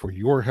crafted for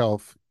your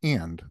health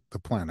and the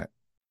planet.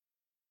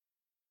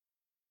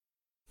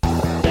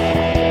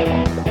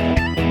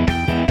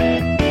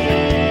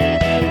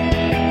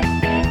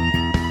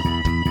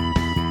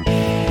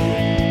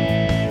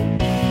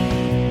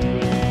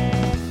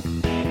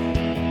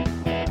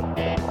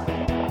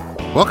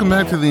 Welcome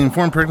back to the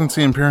Informed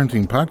Pregnancy and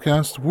Parenting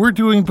Podcast. We're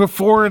doing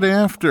Before and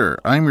After.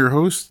 I'm your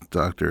host,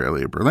 Dr.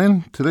 Elliot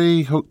Berlin.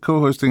 Today,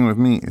 co-hosting with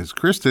me is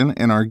Kristen,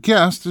 and our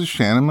guest is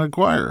Shannon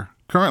McGuire,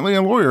 currently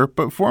a lawyer,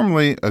 but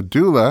formerly a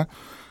doula,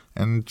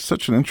 and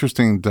such an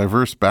interesting,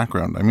 diverse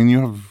background. I mean,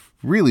 you have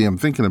really, I'm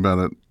thinking about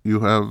it, you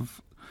have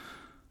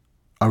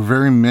a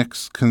very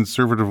mixed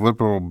conservative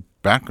liberal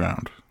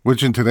background,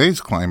 which in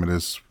today's climate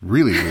is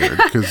really weird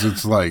because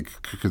it's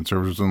like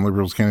conservatives and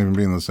liberals can't even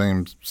be in the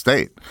same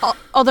state.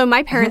 Although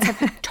my parents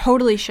have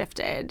totally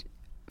shifted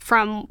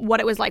from what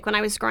it was like when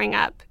I was growing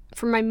up.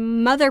 For my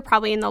mother,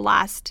 probably in the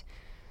last,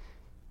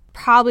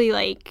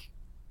 like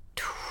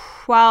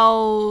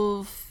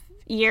 12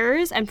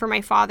 years. And for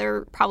my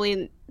father, probably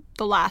in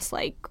the last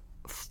like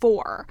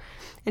 4.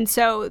 And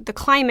so the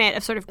climate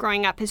of sort of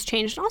growing up has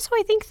changed. And also,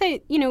 I think that,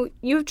 you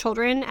have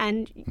children,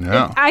 and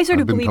I sort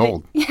of believe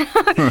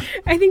that.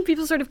 I think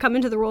people sort of come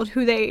into the world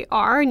who they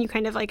are, and you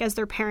kind of like, as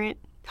their parent,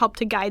 help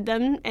to guide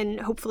them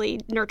and hopefully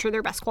nurture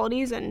their best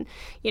qualities and,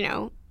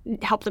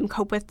 help them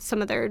cope with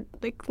some of their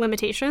like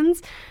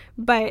limitations.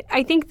 But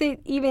I think that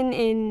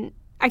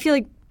I feel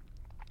like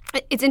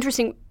it's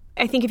interesting.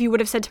 I think if you would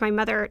have said to my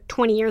mother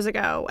 20 years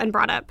ago and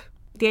brought up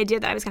the idea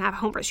that I was going to have a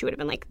home birth, she would have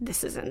been like,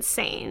 this is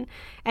insane.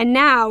 And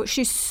now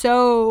she's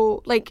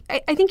so, like,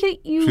 I think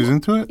she's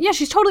into it? Yeah,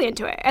 she's totally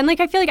into it. And, like,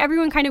 I feel like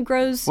everyone kind of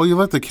grows Well, you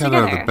let the cat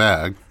together. out of the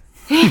bag.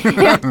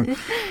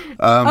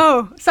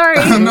 Sorry.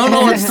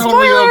 No, it's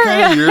totally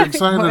okay. You're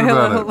excited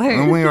about it. Alert.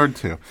 And we are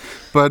too.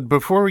 But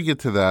before we get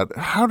to that,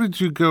 how did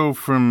you go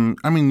from,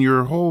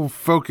 your whole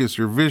focus,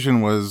 your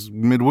vision was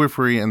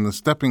midwifery and the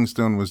stepping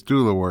stone was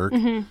doula work.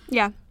 Mm-hmm.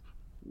 Yeah.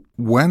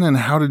 When and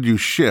how did you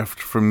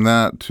shift from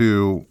that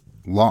to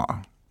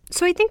law?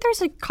 So I think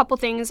there's a couple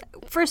things.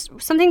 First,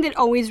 something that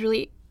always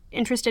really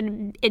interested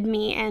in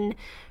me and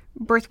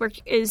birth work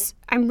is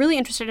I'm really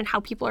interested in how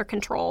people are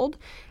controlled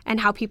and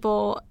how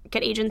people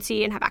get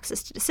agency and have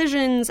access to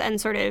decisions. And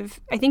sort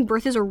of, I think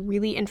birth is a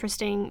really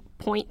interesting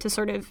point to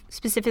sort of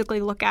specifically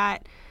look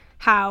at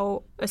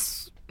how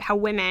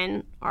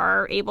women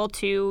are able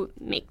to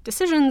make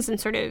decisions and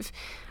sort of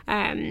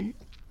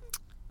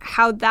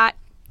how that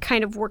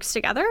kind of works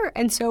together.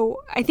 And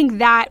so I think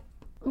that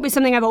was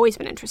something I've always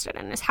been interested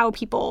in, is how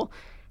people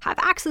have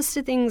access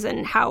to things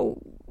and how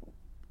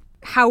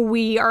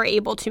we are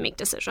able to make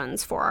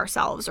decisions for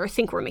ourselves or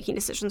think we're making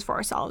decisions for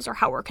ourselves or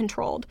how we're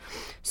controlled.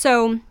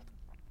 So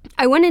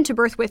I went into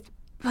birth with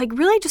like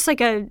really just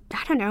like a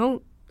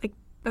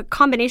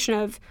combination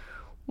of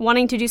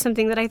wanting to do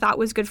something that I thought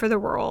was good for the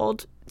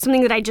world,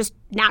 something that I just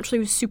naturally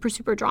was super,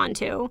 super drawn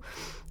to.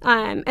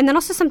 And then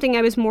also something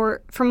I was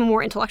from a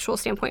more intellectual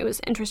standpoint,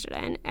 was interested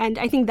in. And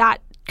I think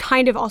that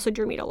kind of also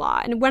drew me to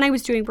law. And when I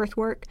was doing birth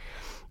work,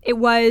 it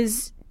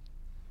was,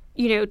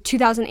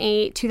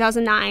 2008,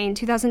 2009,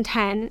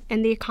 2010,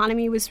 and the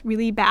economy was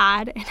really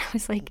bad. And I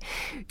was like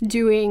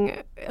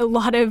doing a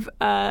lot of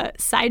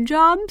side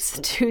jobs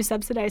to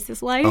subsidize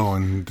this life. Oh,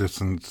 in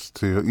distance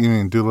to, you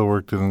mean doula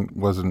work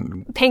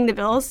wasn't paying the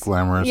bills.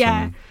 Glamorous.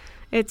 Yeah.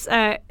 It's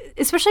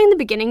especially in the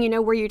beginning,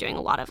 where you're doing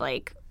a lot of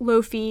like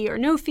low fee or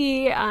no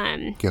fee.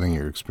 Getting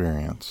your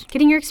experience.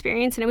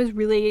 And it was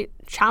really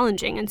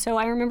challenging. And so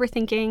I remember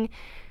thinking,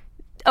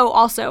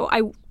 also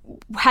I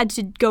had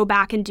to go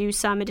back and do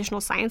some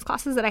additional science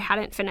classes that I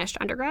hadn't finished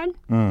undergrad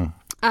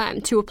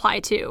to apply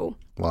to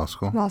law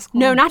school.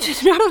 No, not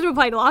to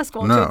apply to law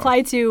school. No. To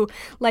apply to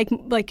like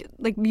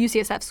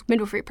UCSF's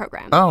midwifery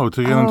program. Oh,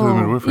 to get into the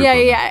midwifery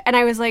program. Yeah. And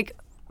I was like,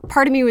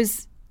 part of me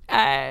was.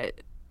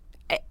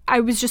 I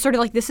was just sort of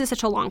like, this is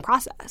such a long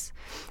process.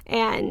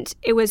 And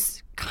it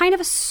was kind of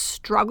a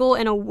struggle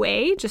in a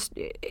way, just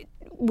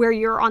where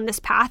you're on this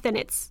path and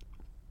it's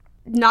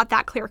not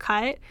that clear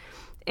cut.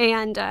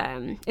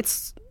 And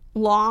it's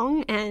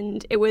long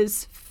and it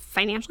was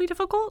financially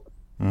difficult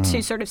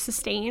to sort of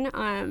sustain.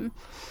 And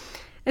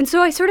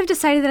so I sort of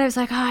decided that I was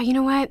like, you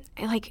know what?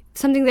 Like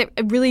something that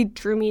really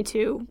drew me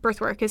to birth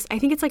work is I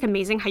think it's like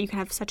amazing how you can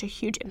have such a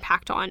huge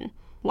impact on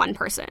one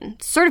person.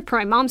 Sort of per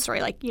my mom's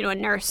story, like, a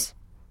nurse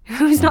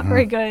who's not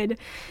very good,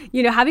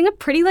 having a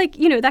pretty that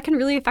can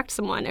really affect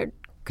someone. Or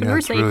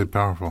conversely, it's really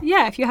powerful.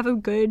 Yeah, if you have a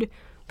good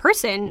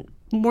person,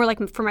 more like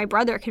for my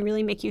brother, it can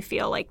really make you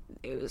feel like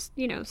it was,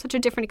 such a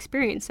different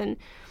experience. And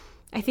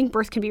I think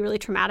birth can be really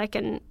traumatic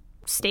and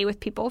stay with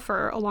people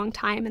for a long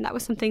time. And that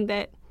was something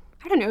that,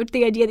 I don't know,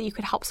 the idea that you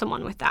could help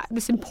someone with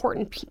this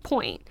important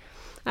point,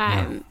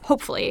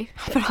 hopefully.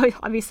 But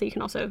obviously you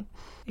can also,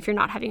 if you're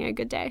not having a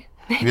good day,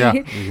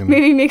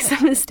 maybe make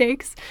some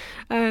mistakes,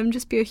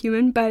 just be a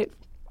human. But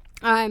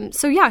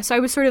so I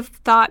was sort of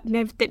thought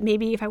that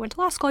maybe if I went to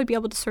law school, I'd be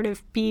able to sort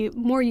of be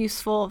more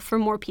useful for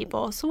more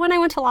people. So when I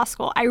went to law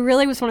school, I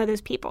really was one of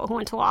those people who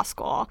went to law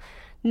school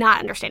not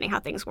understanding how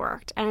things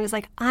worked. And I was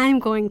like, I'm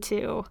going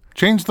to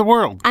change the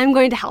world. I'm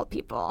going to help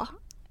people,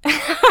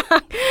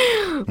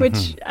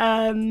 which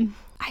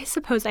I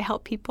suppose I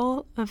help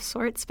people of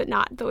sorts, but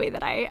not the way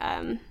that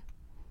I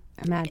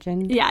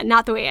imagined. Yeah,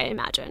 not the way I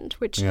imagined,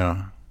 which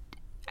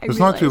it's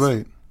not too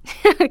late.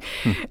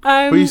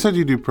 But you said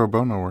you do pro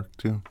bono work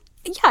too.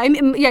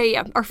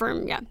 Yeah. Our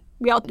firm,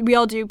 we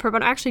all do pro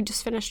bono. I actually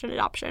just finished an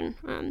adoption.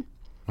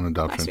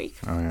 Last week.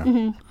 Oh yeah.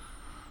 Mm-hmm.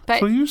 But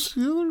so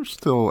there's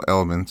still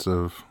elements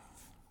of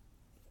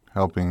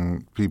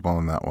helping people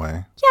in that way.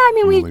 Yeah, I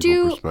mean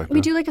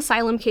we do like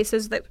asylum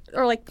cases that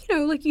are like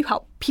you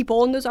help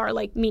people and those are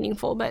like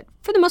meaningful. But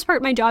for the most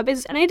part, my job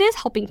is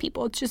helping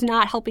people. It's just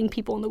not helping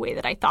people in the way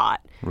that I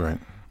thought. Right.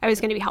 I was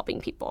going to be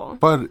helping people.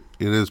 But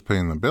it is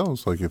paying the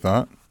bills like you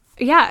thought.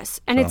 Yes.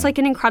 And it's like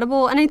an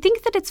incredible, and I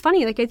think that it's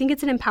funny. Like I think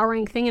it's an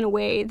empowering thing in a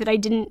way that I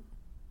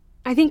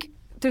think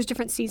there's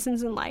different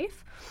seasons in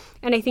life.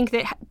 And I think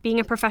that being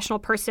a professional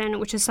person,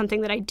 which is something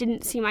that I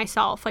didn't see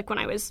myself like when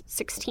I was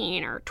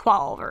 16 or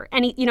 12 or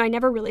any, I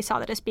never really saw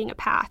that as being a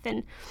path.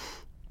 And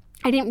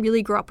I didn't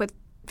really grow up with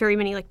very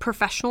many like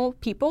professional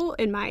people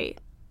in my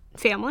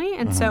family.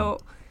 And so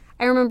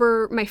I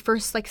remember my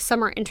first like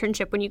summer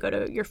internship when you go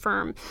to your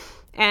firm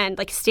and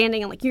like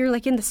standing and like you're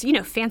like in this,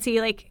 fancy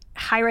like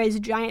high-rise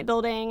giant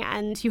building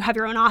and you have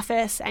your own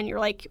office and you're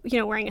like,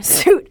 wearing a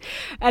suit.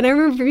 And I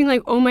remember being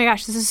like, oh my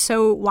gosh, this is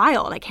so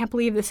wild. I can't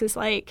believe this is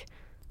like,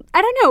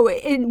 I don't know.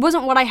 It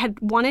wasn't what I had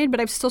wanted, but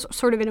I'm still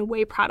sort of in a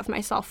way proud of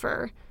myself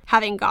for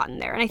having gotten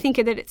there. And I think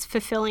that it's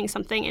fulfilling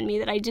something in me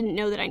that I didn't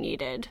know that I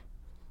needed,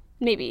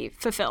 maybe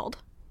fulfilled.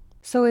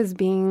 So is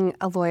being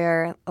a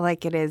lawyer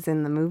like it is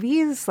in the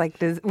movies? Like,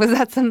 was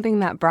that something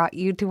that brought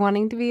you to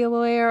wanting to be a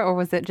lawyer? Or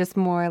was it just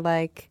more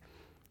like,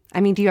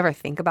 do you ever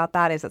think about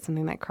that? Is that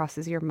something that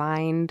crosses your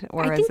mind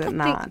or is it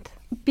not?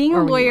 Being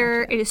a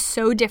lawyer, it is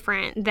so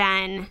different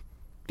than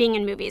being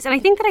in movies. And I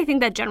think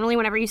that generally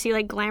whenever you see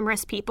like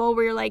glamorous people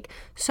where you're like,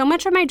 so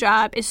much of my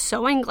job is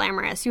so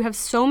unglamorous. You have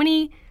so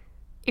many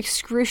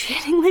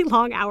excruciatingly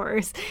long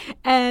hours.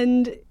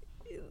 And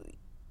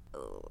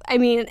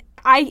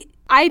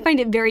I find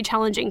it very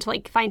challenging to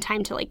like find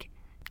time to like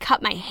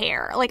cut my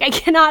hair. Like I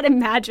cannot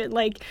imagine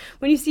like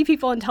when you see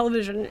people on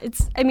television,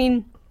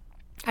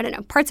 I don't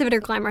know, parts of it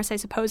are glamorous, I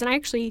suppose.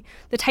 And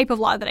the type of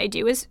law that I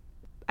do is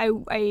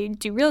I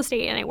do real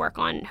estate and I work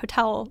on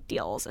hotel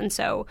deals. And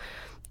so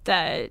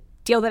the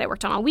deal that I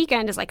worked on all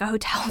weekend is like a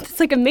hotel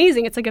that's like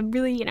amazing. It's like a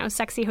really,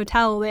 sexy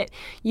hotel that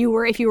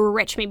if you were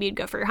rich, maybe you'd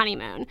go for your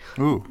honeymoon.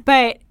 Ooh.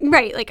 But,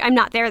 right, like I'm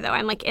not there though.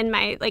 I'm like in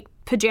my like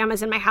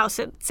pajamas in my house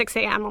at 6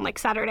 a.m. on like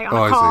Saturday on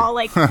a call,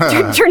 like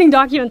turning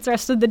documents the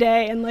rest of the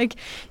day. And like,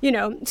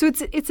 so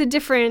it's a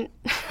different,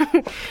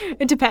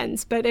 it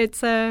depends, but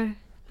it's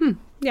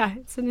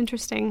it's an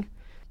interesting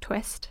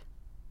twist.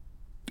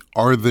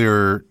 Are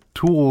there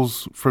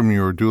tools from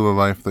your doula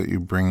life that you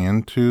bring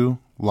into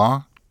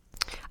law?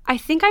 I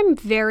think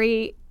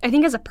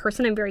as a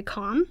person, I'm very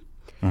calm.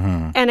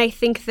 Mm-hmm. And I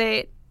think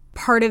that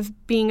part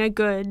of being a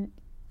good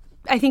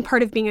I think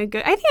part of being a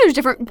good, I think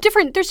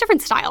there's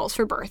different styles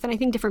for birth, and I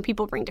think different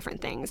people bring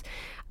different things.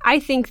 I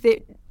think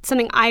that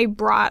something I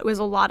brought was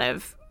a lot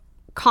of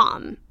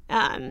calm.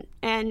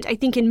 And I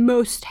think in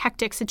most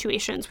hectic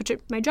situations, which at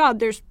my job,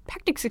 there's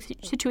hectic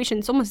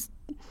situations almost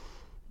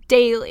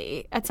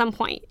daily at some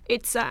point.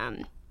 It's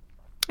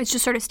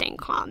just sort of staying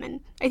calm. And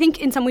I think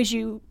in some ways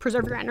you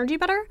preserve your energy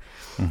better.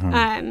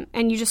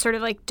 And you just sort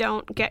of like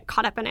don't get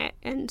caught up in it.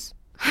 And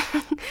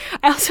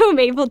I also am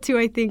able to,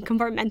 I think,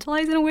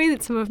 compartmentalize in a way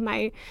that some of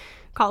my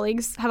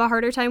colleagues have a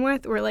harder time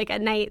with, where like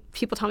at night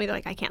people tell me they're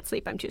like, I can't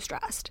sleep, I'm too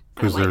stressed.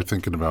 Because they're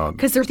thinking about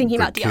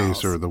the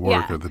case or the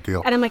work or the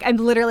deal. And I'm like, I've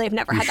never had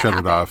that happen. Shut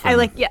it off.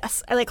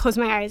 I close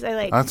my eyes.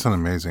 That's an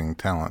amazing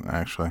talent,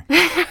 actually.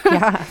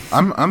 Yeah.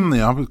 I'm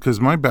the opposite, because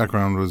my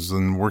background was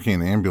in working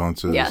in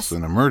ambulances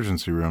and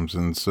emergency rooms,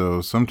 and so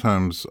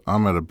sometimes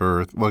I'm at a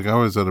birth, like I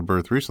was at a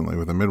birth recently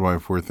with a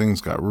midwife where things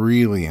got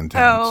really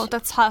intense. Oh,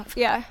 that's tough,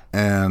 yeah.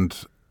 And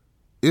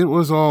it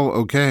was all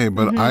okay,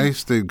 but I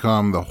stayed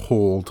calm the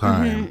whole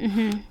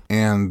time.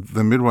 And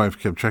the midwife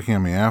kept checking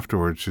on me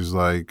afterwards. She's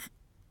like,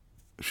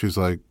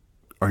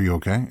 are you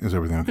okay? Is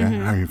everything okay?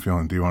 How are you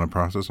feeling? Do you want to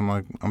process? I'm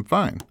like, I'm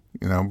fine,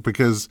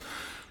 because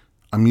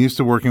I'm used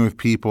to working with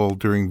people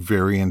during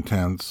very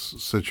intense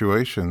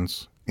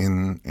situations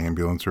in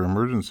ambulance or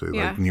emergency,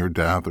 like near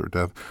death or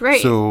death.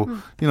 Right.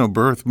 So,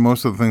 birth,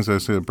 most of the things I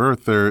say at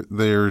birth,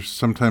 they're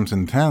sometimes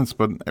intense,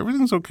 but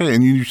everything's okay.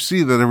 And you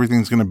see that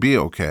everything's going to be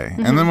okay.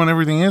 And then when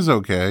everything is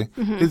okay,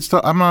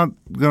 I'm not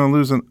going to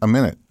lose a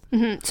minute.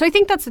 So I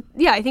think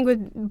I think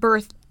with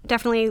birth,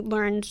 definitely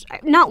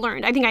not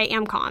learned. I think I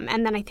am calm.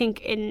 And then I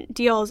think in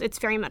deals, it's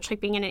very much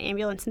like being in an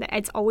ambulance, and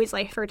it's always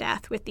life or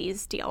death with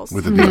these deals.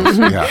 With the deals,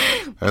 yeah.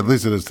 At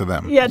least it is to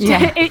them.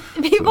 Yeah.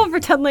 People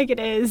pretend like it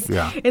is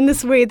in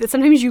this way that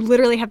sometimes you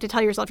literally have to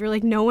tell yourself, you're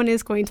like, no one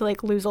is going to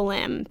like lose a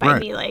limb by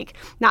me like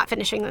not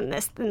finishing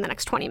this in the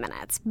next 20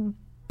 minutes.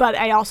 But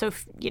I also,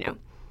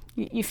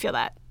 you feel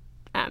that.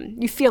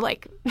 You feel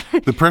like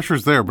the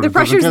pressure's there, but the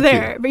pressure's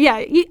there. But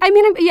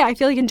I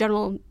feel like in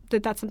general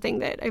that's something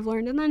that I've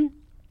learned. And then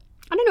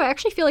I don't know, I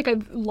actually feel like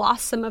I've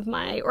lost some of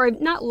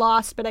I've not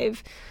lost, but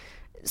I've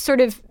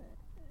sort of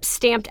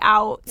stamped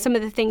out some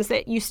of the things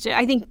that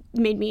I think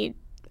made me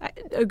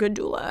a good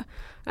doula,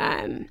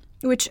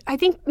 which I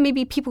think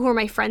maybe people who are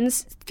my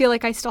friends feel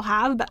like I still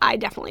have, but I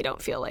definitely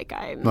don't feel like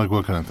I'm. Like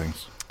what kind of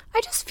things?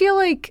 I just feel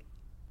like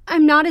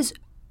I'm not as.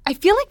 I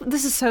feel like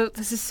this is so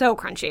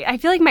crunchy. I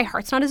feel like my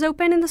heart's not as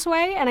open in this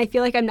way, and I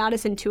feel like I'm not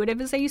as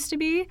intuitive as I used to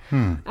be.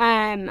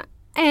 And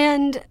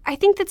I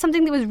think that's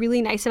something that was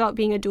really nice about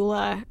being a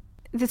doula.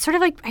 That's sort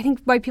of like, I think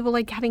why people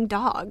like having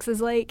dogs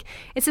is like,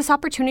 it's this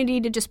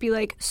opportunity to just be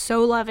like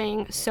so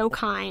loving, so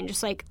kind,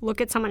 just like look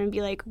at someone and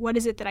be like, what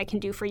is it that I can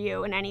do for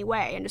you in any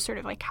way? And just sort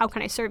of like, how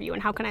can I serve you?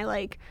 And how can I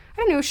like,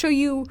 I don't know, show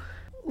you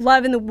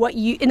love in the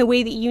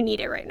way that you need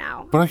it right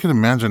now. But I can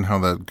imagine how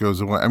that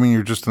goes away. I mean,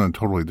 you're just in a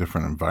totally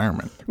different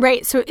environment.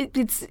 Right. So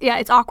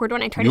it's awkward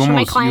when I try to show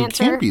my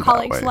clients or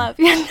colleagues love.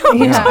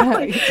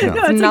 Totally.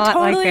 It's not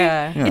totally,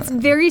 it's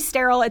very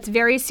sterile. It's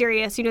very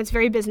serious. It's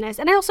very business.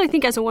 And I also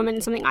think as a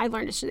woman, something I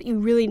learned is that you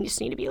really just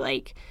need to be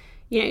like,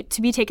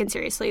 to be taken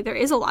seriously. There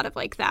is a lot of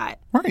like that.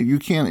 Right. You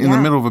can't, in the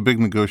middle of a big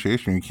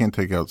negotiation, you can't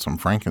take out some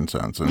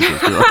frankincense and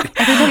just be like,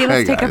 everybody,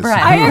 let's take a breath.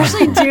 I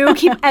actually do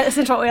keep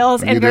essential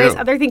oils and various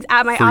other things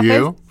at my office. For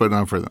you, but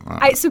not for them.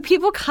 So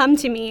people come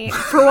to me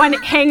for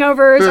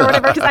hangovers or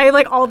whatever, because I have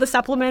like all the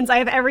supplements. I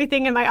have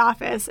everything in my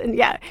office. And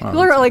people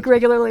are like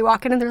regularly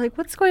walking and they're like,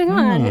 what's going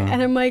on?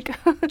 And I'm like,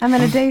 I'm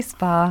in a day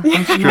spa.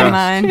 I'm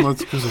stressed.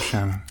 Let's go to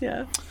Shannon.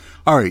 Yeah.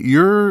 All right.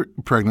 You're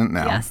pregnant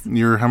now. Yes.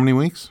 You're how many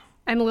weeks?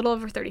 I'm a little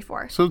over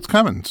 34. So it's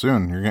coming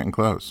soon. You're getting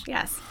close.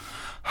 Yes.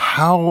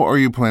 How are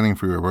you planning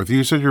for your birth?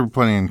 You said you're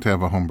planning to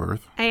have a home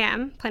birth. I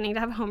am planning to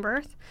have a home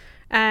birth.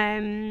 How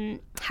am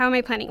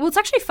I planning? Well, it's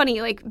actually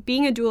funny. Like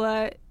being a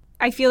doula,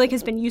 I feel like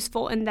has been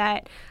useful in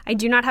that I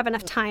do not have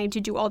enough time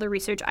to do all the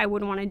research I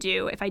would want to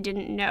do if I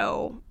didn't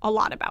know a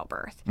lot about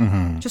birth.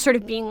 Just sort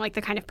of being like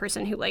the kind of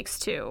person who likes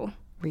to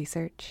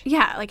research.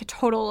 Yeah, like a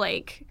total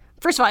like.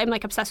 First of all, I'm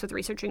like obsessed with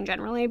researching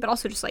generally, but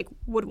also just like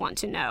would want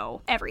to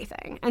know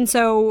everything. And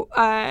so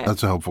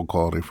that's a helpful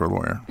quality for a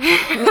lawyer.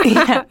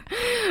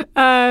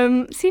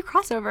 See,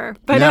 crossover.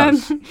 But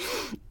yes.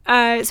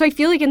 So I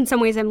feel like in some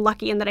ways I'm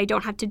lucky in that I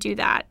don't have to do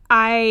that.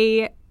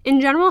 I,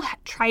 in general, I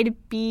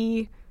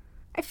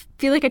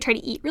feel like I try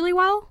to eat really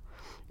well.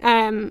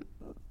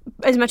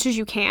 As much as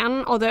you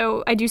can,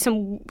 although I do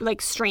some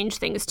like strange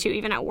things too,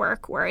 even at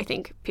work, where I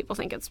think people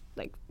think it's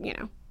like,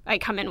 I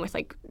come in with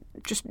like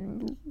just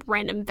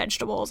random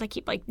vegetables. I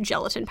keep like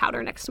gelatin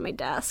powder next to my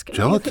desk.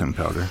 Gelatin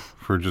powder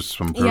for just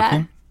some protein?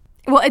 Yeah.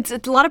 Well, it's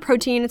a lot of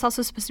protein. It's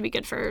also supposed to be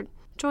good for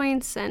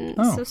joints and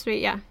supposed to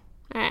be,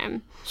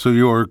 so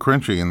you're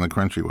crunchy in the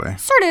crunchy way.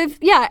 Sort of,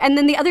 yeah. And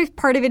then the other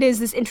part of it is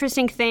this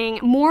interesting thing,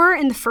 more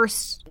in the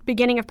first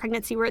beginning of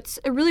pregnancy, where it's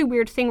a really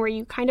weird thing where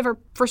you kind of are,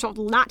 first of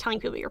all, not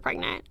telling people you're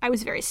pregnant. I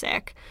was very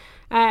sick.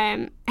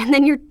 And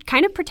then you're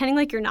kind of pretending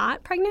like you're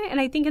not pregnant. And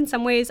I think in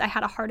some ways I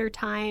had a harder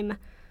time.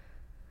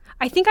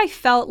 I think I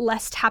felt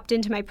less tapped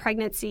into my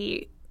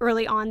pregnancy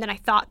early on than I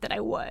thought that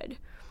I would.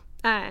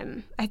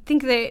 I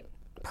think that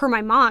per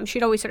my mom,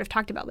 she'd always sort of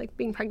talked about like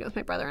being pregnant with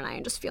my brother and I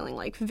and just feeling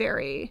like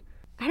very,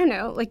 I don't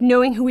know, like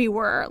knowing who we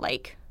were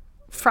like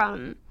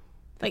from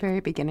like the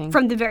very beginning.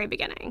 From the very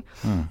beginning.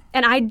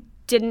 And I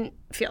didn't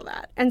feel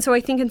that. And so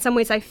I think in some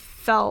ways I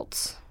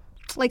felt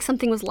like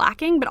something was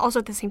lacking, but also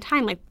at the same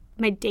time, like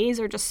my days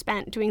are just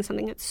spent doing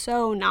something that's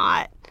so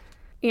not,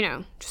 you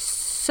know,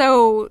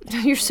 so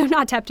you're so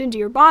not tapped into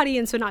your body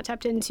and so not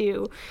tapped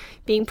into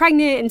being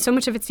pregnant. And so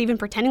much of it's even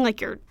pretending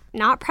like you're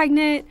not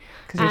pregnant.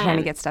 Because you're trying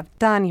to get stuff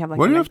done. You have like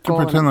Why do you have to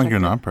pretend like you're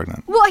not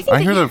pregnant? Well, I think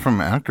I hear that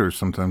from actors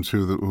sometimes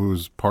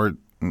whose part,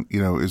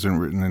 you know, isn't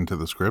written into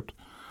the script.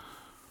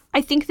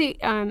 I think that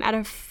at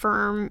a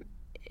firm...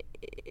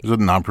 Is it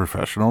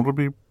non-professional to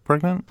be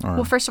pregnant? Or?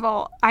 Well, first of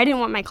all, I didn't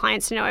want my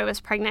clients to know I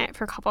was pregnant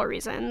for a couple of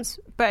reasons.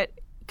 But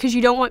because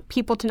you don't want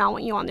people to not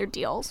want you on their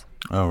deals.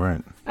 Oh,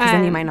 right. Because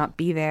then you might not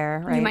be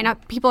there, right? You might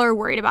not. People are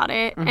worried about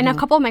it. And a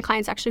couple of my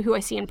clients actually who I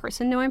see in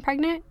person know I'm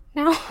pregnant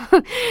now.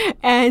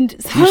 And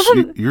some of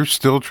them... You're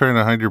still trying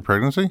to hide your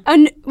pregnancy?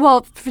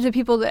 Well, for the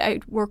people that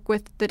I work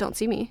with that don't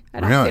see me,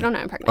 they don't know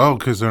I'm pregnant. Oh,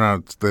 because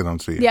they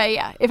don't see you.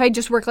 Yeah. If I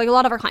just work, like a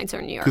lot of our clients are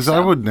in New York. Because I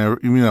would never,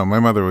 you know, my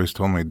mother always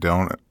told me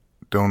don't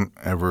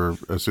ever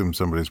assume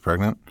somebody's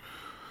pregnant.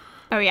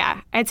 Oh,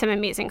 yeah. I had some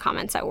amazing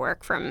comments at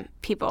work from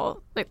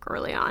people like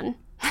early on.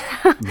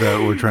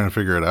 That were trying to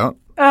figure it out?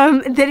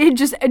 That it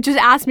just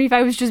asked me if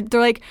I was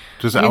they're like...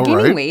 Just You're outright?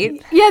 gaining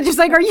weight? Yeah, just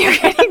like, are you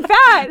getting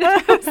fat?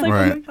 I was like,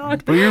 right. oh my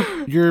God.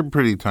 But you're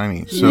pretty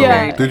tiny. So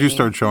Yeah. Did you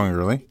start showing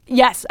early?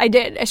 Yes, I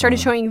did. I started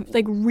showing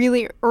like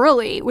really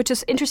early, which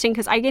is interesting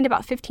because I gained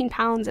about 15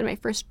 pounds in my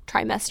first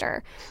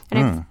trimester.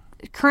 And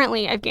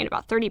currently I've gained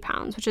about 30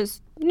 pounds, which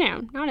is, you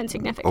know, not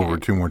insignificant. Over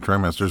 2 more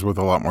trimesters with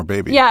a lot more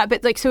babies. Yeah,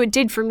 but like, so it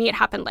did for me. It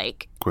happened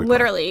like Quickly.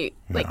 literally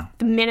like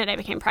the minute I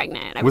became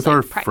pregnant. I With was, like,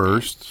 our pregnant.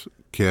 first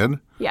kid,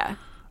 Yeah.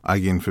 I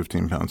gained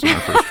 15 pounds in my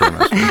first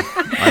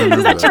trimester. I remember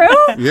Is that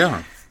true?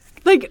 Yeah.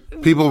 Like,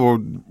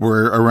 People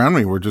were around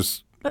me were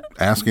just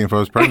asking if I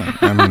was pregnant.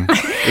 I mean,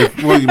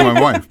 my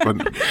wife.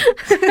 But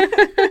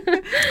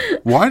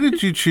why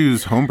did you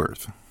choose home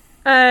birth?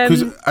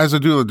 Because as a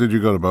doula, did you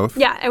go to both?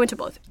 yeah, I went to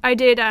both. I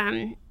did.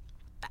 I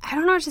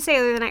don't know what to say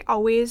other than I've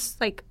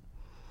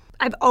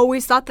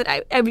always thought that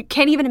I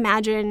can't even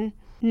imagine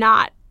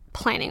not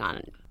planning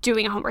on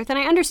doing a home birth. And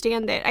I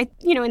understand that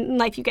in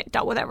life you get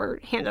dealt with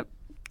whatever hand of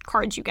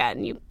cards you get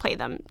and you play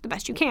them the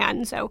best you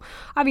can. So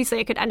obviously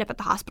I could end up at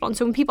the hospital. And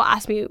so when people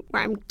ask me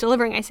where I'm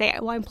delivering, I say,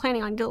 well, I'm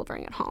planning on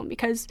delivering at home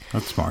because...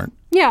 That's smart.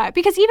 Yeah,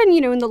 because even,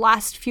 in the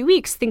last few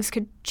weeks, things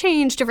could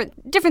change. Different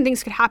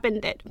things could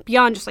happen that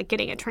beyond just like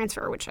getting a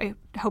transfer, which I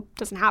hope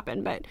doesn't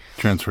happen, but...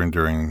 Transferring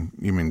during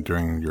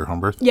your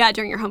home birth? Yeah,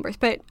 during your home birth.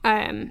 But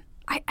I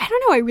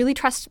don't know. I really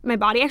trust my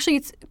body. Actually,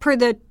 it's per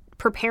the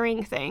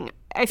preparing thing.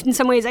 In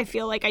some ways, I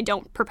feel like I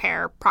don't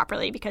prepare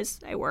properly because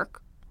I work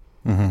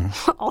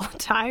all the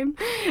time.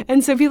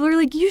 And so people are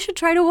like, you should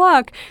try to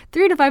walk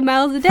 3 to 5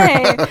 miles a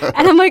day.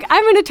 And I'm like,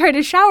 I'm going to try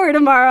to shower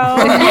tomorrow.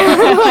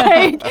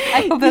 I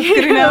hope that's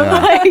good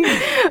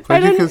enough.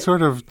 But you can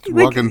sort of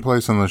walk in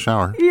place in the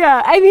shower.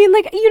 Yeah. I mean,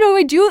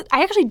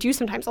 I actually do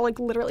sometimes. I'll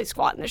literally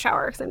squat in the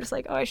shower because I'm just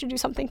like, oh, I should do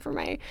something for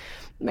my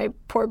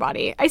poor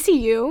body. I see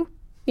you,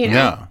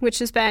 which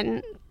has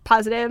been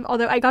positive,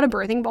 although I got a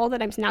birthing ball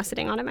that I'm now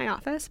sitting on in my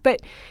office.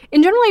 But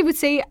in general, I would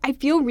say I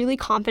feel really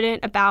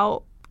confident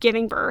about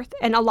giving birth,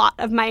 and a lot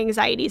of my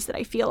anxieties that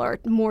I feel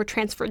are more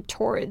transferred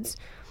towards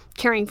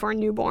caring for a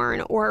newborn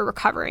or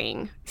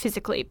recovering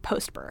physically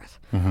post-birth.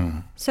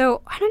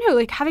 So I don't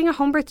know, having a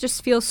home birth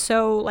just feels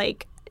so I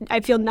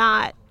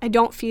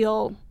don't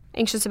feel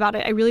anxious about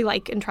it. I really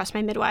like and trust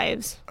my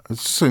midwives.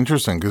 It's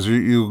interesting because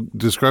you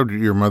described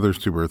your mother's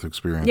 2 birth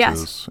experiences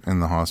Yes.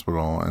 in the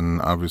hospital,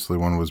 and obviously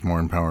one was more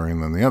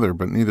empowering than the other,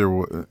 but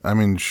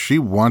she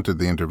wanted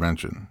the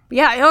intervention.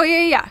 Yeah. Oh,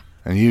 yeah.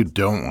 And you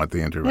don't want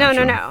the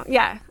intervention. No.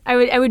 Yeah.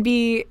 I would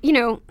be,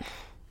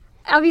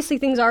 obviously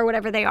things are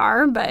whatever they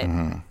are, but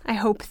I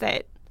hope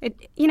that I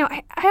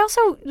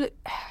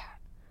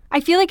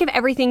feel like if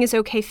everything is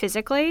okay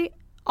physically,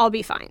 I'll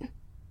be fine.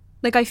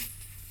 I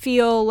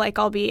feel like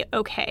I'll be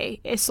okay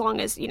as long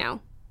as,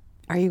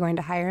 Are you going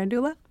to hire a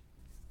doula?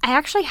 I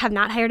actually have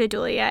not hired a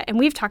doula yet. And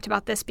we've talked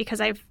about this because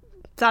I've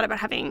thought about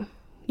having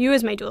you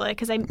as my doula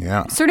because I'm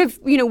sort of,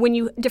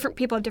 when different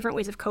people have different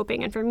ways of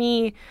coping. And for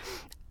me,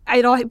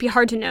 it'd be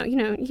hard to know,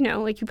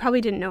 you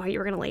probably didn't know how you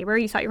were going to labor.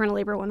 You thought you were going to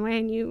labor one way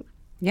and you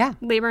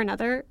labor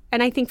another.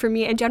 And I think for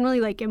me, I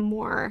generally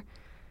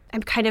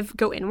I'm kind of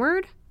go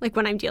inward.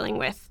 When I'm dealing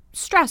with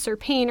stress or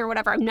pain or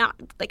whatever, I'm not,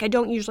 I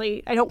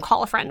don't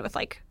call a friend with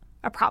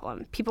a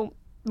problem. People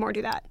more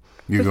do that.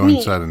 You go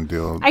inside and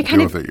deal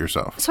with it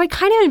yourself. So I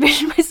kind of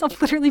envision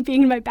myself literally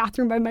being in my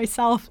bathroom by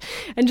myself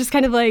and just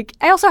kind of I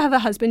also have a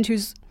husband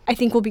who's I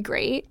think will be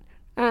great.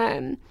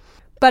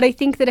 But I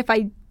think that if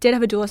I did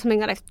have a doula, something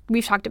that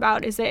we've talked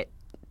about is that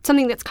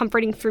something that's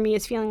comforting for me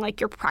is feeling like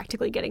you're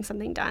practically getting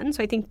something done.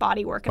 So I think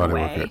body work in a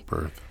way at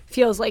birth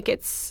feels like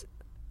it's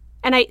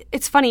And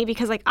it's funny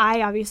because, like,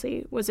 I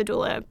obviously was a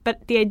doula,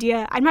 but the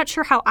idea, I'm not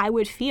sure how I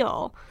would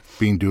feel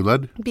Being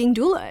doulaed? being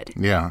doulaed.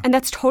 Yeah. And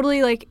that's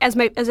totally, like, as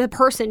a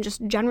person,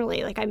 just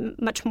generally, like, I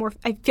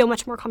feel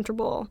much more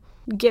comfortable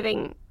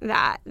giving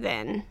that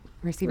than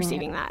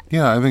receiving that.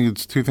 Yeah, I think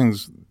it's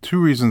two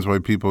reasons why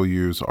people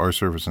use our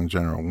service in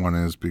general. One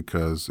is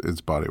because it's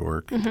body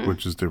work,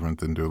 which is different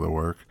than doula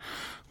work.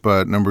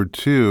 But number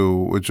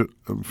two, which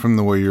from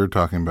the way you're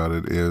talking about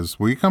it, is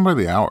we come by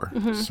the hour.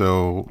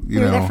 So,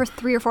 You're there for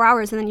 3 or 4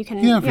 hours, and then you can...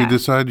 Yeah, if you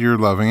decide you're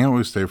loving it,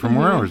 we stay for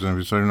more hours. And if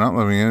you decide you're not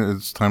loving it,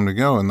 it's time to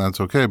go, and that's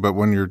okay. But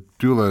when your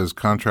doula is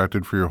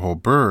contracted for your whole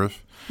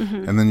birth,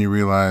 and then you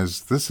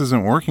realize, this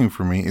isn't working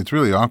for me, it's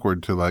really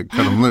awkward to, like,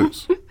 cut them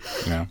loose.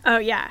 Yeah. Oh,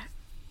 yeah.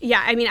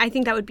 Yeah, I mean, I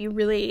think that would be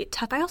really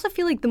tough. I also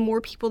feel like the more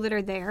people that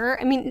are there,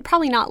 I mean,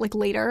 probably not, like,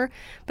 later,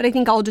 but I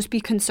think I'll just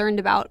be concerned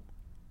about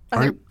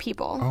other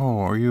people. Oh,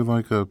 are you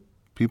like a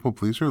people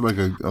pleaser? Like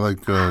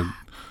a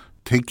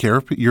take care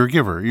of people? You're a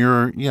giver.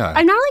 Yeah.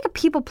 I'm not like a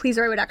people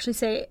pleaser, I would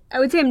say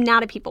I'm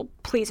not a people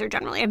pleaser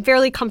generally. I'm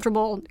fairly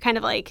comfortable, kind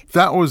of like...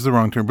 That was the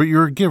wrong term, but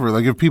you're a giver.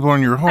 Like if people are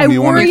in your home,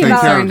 you want to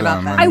take care of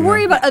them. I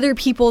worry about other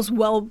people's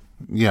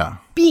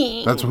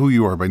well-being. That's who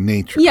you are by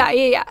nature.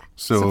 Yeah.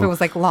 So if it was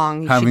like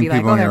long, you should having be like,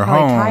 people in they're your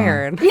probably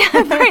home. Yeah,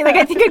 tired. right. Like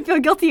I think I'd feel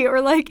guilty, or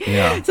like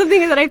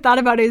something that I've thought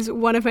about is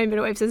one of my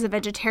midwives is a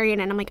vegetarian,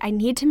 and I'm like, I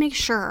need to make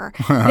sure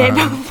that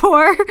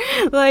before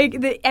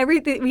like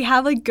everything we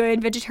have like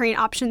good vegetarian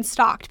options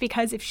stocked,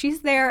 because if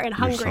she's there and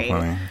hungry,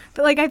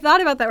 but like I thought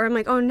about that where I'm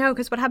like, oh no,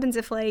 because what happens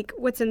if like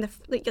what's in the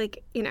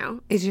like you know?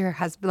 Is your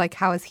husband like,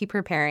 how is he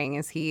preparing?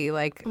 Is he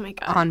like Oh my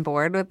God. on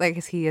board with, like,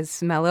 is he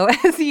as mellow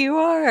as you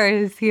are, or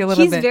is he a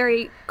little bit? He's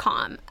very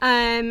calm.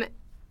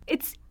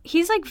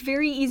 He's like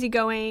very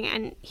easygoing,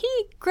 and he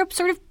grew up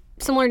sort of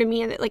similar to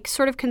me, like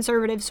sort of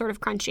conservative, sort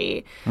of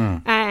crunchy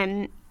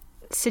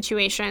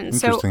situation.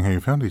 Interesting how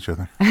you found each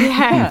other.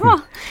 Yeah.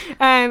 Well,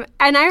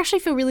 and I actually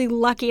feel really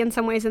lucky in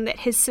some ways in that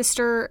his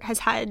sister has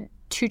had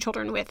 2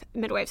 children with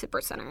midwives at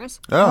birth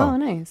centers. Oh,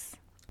 nice.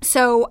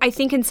 So I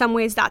think in some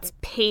ways that's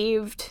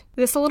paved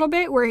this a little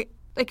bit, where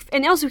like,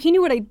 and also he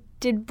knew what I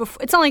did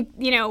before. It's not like,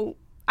 you know,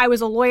 I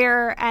was a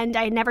lawyer and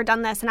I had never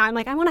done this, and now I'm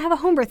like, I want to have a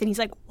home birth, and he's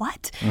like,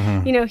 what?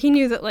 You know, he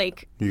knew that,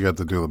 like, you got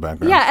the doula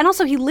background. Yeah, and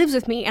also he lives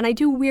with me, and I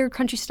do weird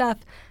country stuff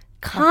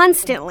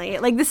constantly.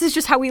 Like, this is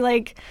just how we,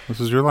 like, this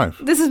is your life.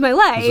 This is my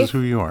life. This is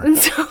who you are. And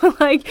so,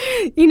 like,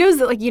 he knows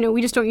that, like, you know,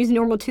 we just don't use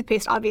normal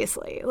toothpaste,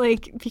 obviously,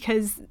 like,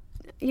 because,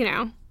 you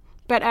know,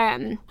 but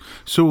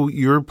So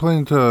you're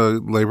planning to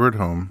labor at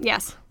home.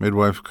 Yes.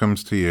 Midwife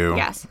comes to you.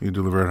 Yes. You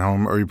deliver at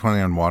home. Are you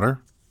planning on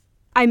water?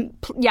 I'm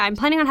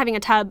planning on having a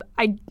tub.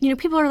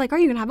 People are like, are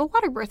you going to have a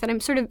water birth? And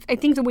I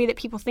think the way that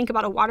people think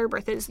about a water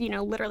birth is, you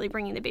know, literally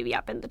bringing the baby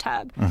up in the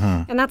tub.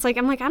 And that's like,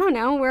 I'm like, I don't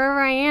know,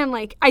 wherever I am.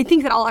 Like, I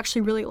think that I'll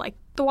actually really like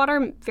the water.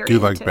 I'm very Do you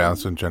like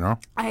baths in general?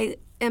 I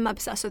am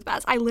obsessed with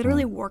baths. I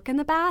literally work in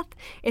the bath.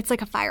 It's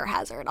like a fire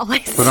hazard.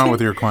 But not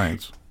with your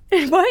clients.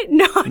 What?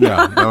 No.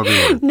 Yeah, that would be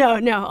weird.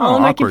 No, all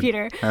on my awkward.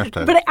 computer.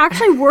 Hashtag. But I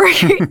actually work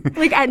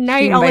like at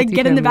night. I'll like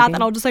get in the bath meeting.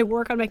 and I'll just like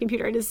work on my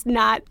computer. It is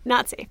not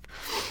safe.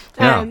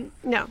 Yeah.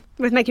 No,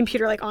 with my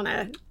computer like on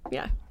a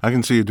I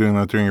can see you doing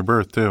that during your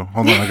birth too.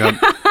 Hold on, I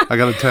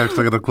got a text.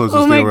 I got to close this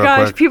Oh my deal real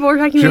gosh, quick. people were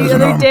talking to me the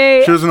other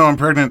day. She doesn't know I'm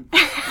pregnant.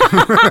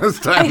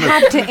 I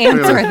have to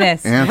answer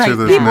this. Answer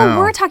this People now.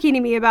 were talking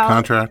to me about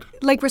Contract.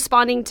 like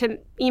responding to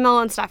email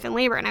and stuff in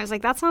labor, and I was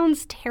like, that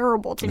sounds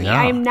terrible to me.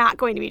 Yeah. I am not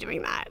going to be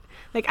doing that.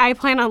 Like, I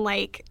plan on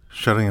like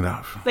Shutting it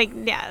off.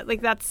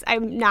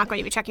 I'm not going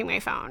to be checking my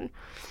phone.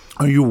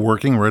 Are you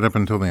working right up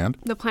until the end?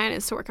 The plan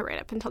is to work it right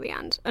up until the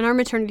end. And our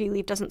maternity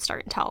leave doesn't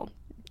start until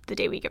the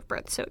day we give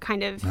birth. So it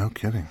kind of... No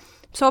kidding.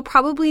 So I'll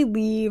probably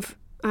leave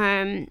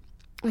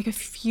like a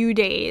few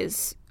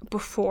days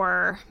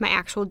before my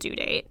actual due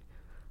date.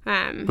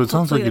 But it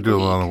sounds like you do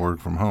a lot of work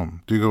from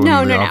home. Do you go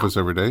No, into the no. office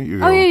every day? You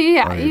go, Oh,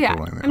 yeah. you're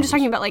totally in the I'm just office.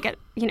 talking about like at,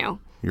 you know...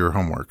 Your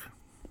homework.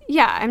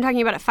 Yeah, I'm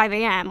talking about at 5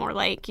 a.m. or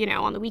like, you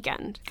know, on the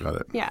weekend. Got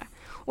it. Yeah.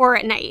 Or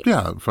at night.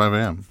 Yeah, at 5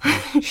 a.m.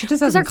 She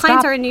just our doesn't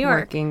clients stop are in New York.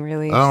 working,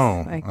 really.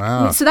 Oh, Like,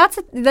 wow. So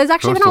there's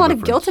actually been a Coastal lot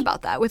of guilt difference.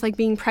 about that with like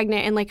being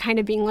pregnant and like kind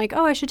of being like,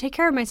 oh, I should take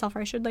care of myself, or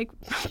I should like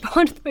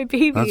bond with my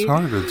baby. That's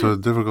hard. It's a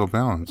difficult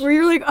balance. Where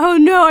you're like, oh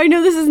no, I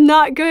know this is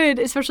not good.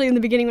 Especially in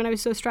the beginning when I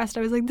was so stressed,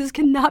 I was like, this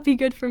cannot be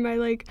good for my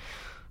like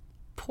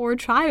poor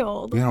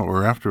child. Yeah,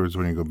 or afterwards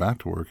when you go back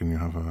to work and you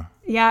have a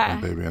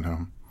baby at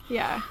home.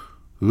 Yeah.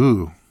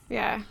 Ooh.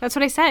 Yeah. That's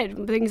what I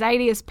said. The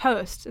anxiety is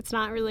post. It's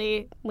not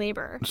really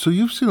labor. So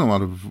you've seen a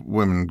lot of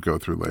women go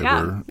through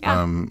labor.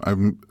 Yeah. I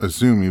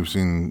assume you've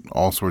seen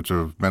all sorts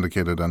of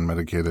medicated,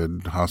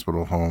 unmedicated,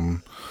 hospital,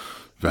 home,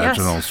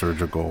 vaginal, Yes.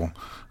 surgical.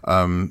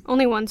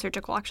 Only one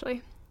surgical,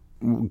 actually.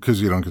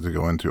 Because you don't get to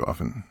go in too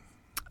often.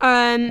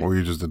 Or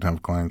you just didn't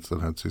have clients that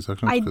had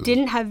C-sections? I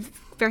didn't have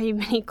very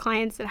many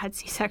clients that had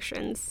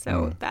C-sections,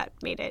 so that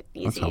made it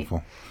easy. That's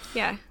helpful.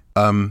 Yeah.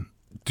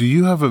 Do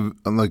you have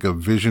a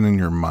vision in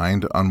your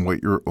mind on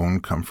what your own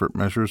comfort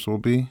measures will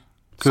be?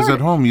 Because Sort at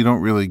of. home you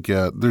don't really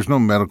there's no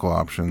medical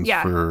options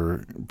Yeah.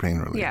 for pain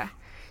relief. Yeah.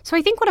 So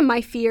I think one of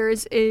my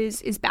fears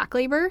is back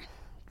labor,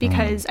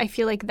 because I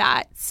feel like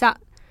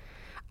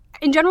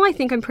in general, I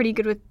think I'm pretty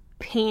good with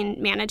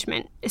pain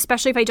management,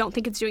 especially if I don't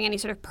think it's doing any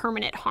sort of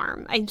permanent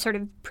harm. I'm sort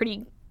of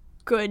pretty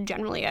good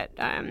generally at...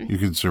 You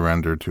can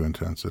surrender to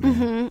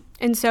intensity.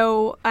 And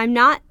so I'm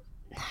not...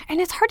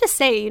 And it's hard to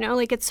say,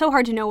 like it's so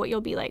hard to know what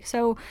you'll be like.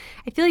 So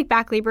I feel like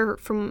back labor,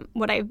 from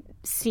what I've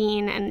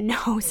seen and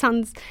know,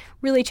 sounds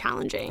really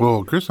challenging.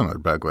 Well, Chris and I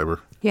had back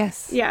labor.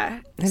 Yes. Yeah.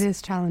 It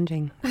is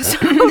challenging.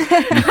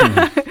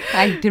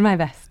 I did my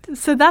best.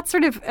 So that's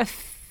sort of a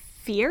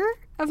fear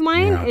of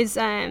mine, is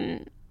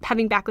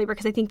having back labor,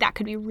 because I think that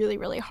could be really,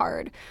 really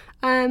hard.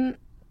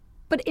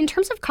 But in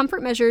terms of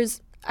comfort measures,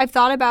 I've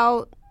thought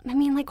about,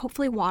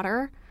 hopefully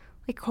water.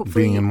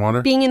 Hopefully being in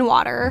water? Being in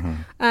water.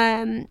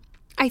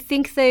 I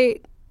think Do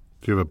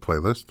you have a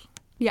playlist?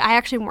 Yeah, I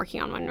actually am working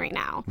on one right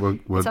now. What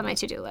it's on my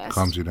to-do list.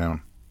 Calms you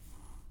down?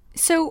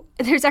 So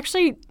it's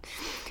actually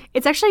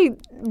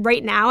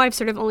right now I've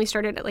sort of only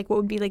started at what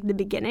would be the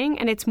beginning,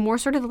 and it's more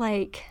sort of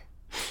I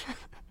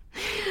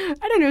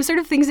don't know, sort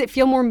of things that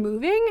feel more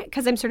moving,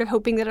 because I'm sort of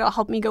hoping that it'll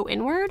help me go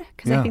inward,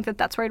 because I think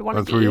that's where I'd want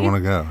to be. That's where you want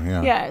to go,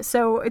 yeah. Yeah,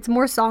 so it's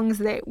more songs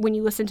that when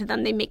you listen to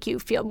them, they make you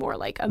feel more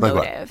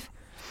emotive.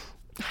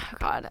 Oh,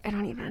 God, I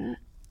don't even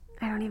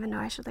know.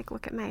 I should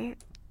look at my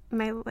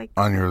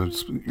on your,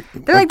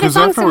 they're because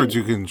afterwards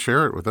you can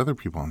share it with other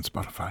people on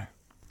Spotify.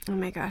 Oh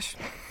my gosh.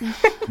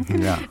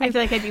 Yeah. I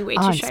feel like I'd be way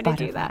too shy to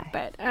do that,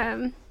 but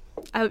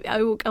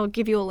I'll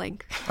give you a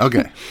link.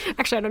 Okay.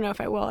 Actually, I don't know if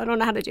I will. I don't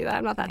know how to do that.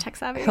 I'm not that tech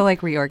savvy. He'll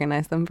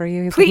reorganize them for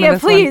you. Please.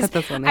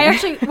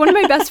 One of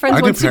my best friends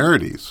I do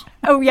parodies.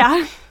 Oh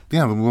yeah.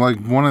 Yeah,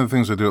 one of the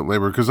things I do at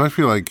labor, because I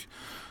feel like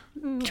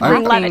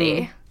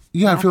levity.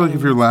 Yeah, I feel like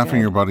if you're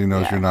laughing, your body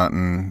knows you're not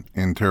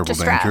in terrible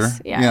Distress,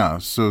 danger. yeah.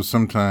 So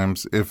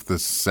sometimes, if the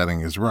setting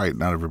is right,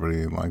 not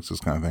everybody likes this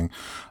kind of thing,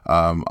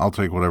 I'll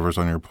take whatever's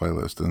on your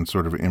playlist and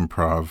sort of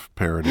improv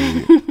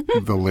parody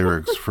the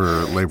lyrics for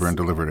Labor and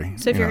Delivery.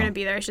 So if you're going to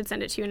be there, I should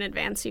send it to you in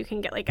advance so you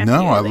can get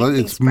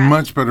it's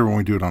much better when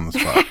we do it on the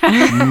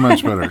spot.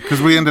 Much better,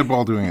 because we end up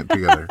all doing it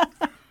together.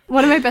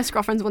 One of my best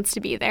girlfriends wants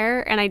to be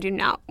there, and I do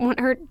not want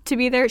her to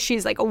be there.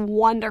 She's a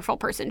wonderful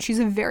person. She's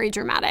a very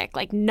dramatic,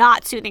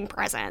 not soothing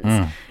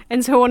presence.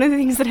 And so one of the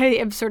things that I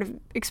have sort of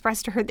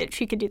expressed to her that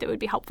she could do that would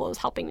be helpful is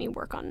helping me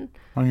work on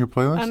your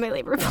playlist? On my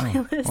labor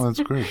playlist. Well,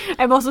 that's great.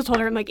 I've also told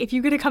her, I'm if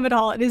you're going to come at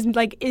all, it is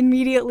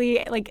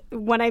immediately,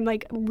 when I'm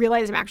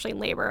realize I'm actually in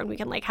labor, and we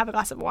can have a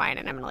glass of wine,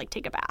 and I'm going to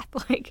take a bath.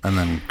 And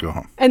then go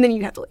home. And then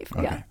you have to leave.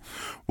 Okay. Yeah.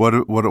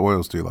 What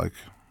oils do you like?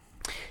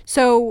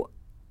 So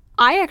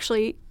I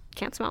actually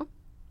can't smell.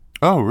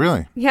 Oh,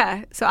 really?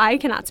 Yeah. So I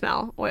cannot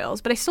smell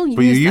oils, but I still use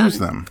them. But you use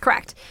them?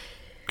 Correct.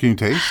 Can you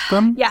taste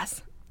them?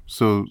 Yes.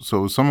 So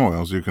some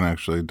oils you can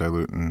actually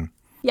dilute and...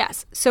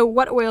 Yes. So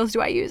what oils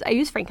do I use? I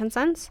use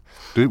frankincense.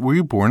 Were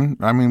you born...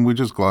 we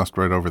just glossed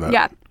right over that.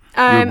 Yeah.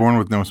 You were born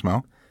with no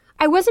smell?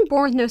 I wasn't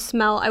born with no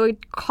smell. I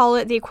would call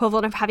it the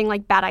equivalent of having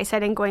bad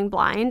eyesight and going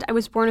blind. I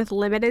was born with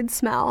limited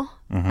smell,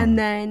 and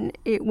then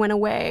it went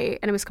away,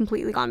 and it was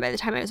completely gone by the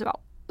time I was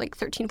about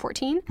 13,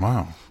 14.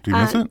 Wow. Do you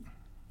miss it?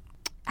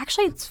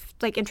 Actually, it's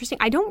interesting.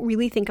 I don't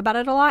really think about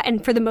it a lot,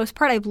 and for the most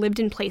part, I've lived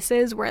in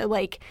places where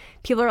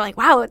people are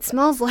wow, it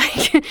smells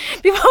like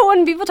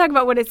when people talk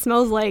about what it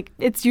smells like,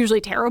 it's usually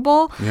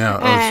terrible. Yeah,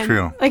 that's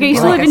true. I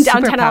used to live in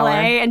downtown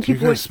LA, and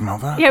people would smell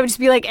that. Yeah, it would just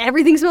be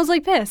everything smells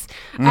like piss.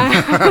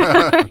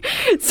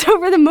 So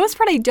for the most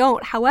part, I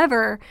don't.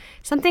 However,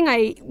 something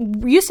I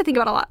used to think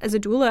about a lot as a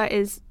doula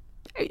is.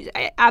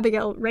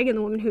 Abigail Reagan,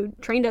 the woman who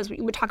trained us, we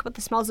would talk about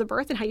the smells of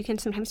birth and how you can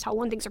sometimes tell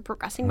when things are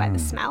progressing by the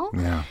smell.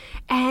 Yeah.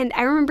 And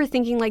I remember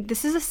thinking,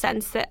 this is a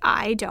sense that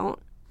I don't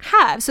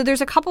have. So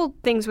there's a couple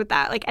things with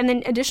that. And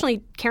then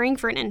additionally, caring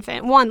for an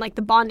infant, one,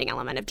 the bonding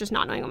element of just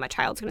not knowing what my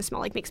child's going to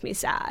smell like makes me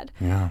sad.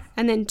 Yeah.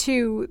 And then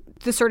two,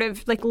 the sort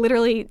of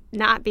literally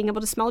not being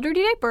able to smell a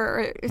dirty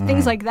diaper or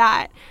things like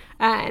that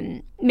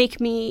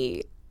make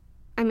me,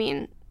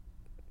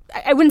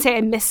 I wouldn't say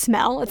I miss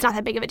smell. It's not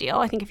that big of a deal.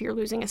 I think if you're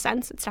losing a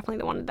sense, it's definitely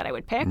the one that I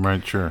would pick.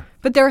 Right, sure.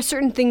 But there are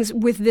certain things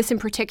with this in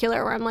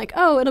particular where I'm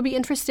it'll be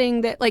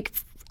interesting that,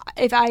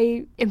 if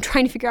I am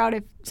trying to figure out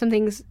if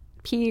something's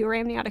pee or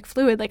amniotic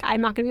fluid,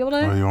 I'm not going to be able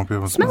to, you won't be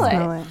able to smell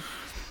it.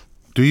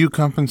 Do you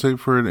compensate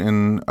for it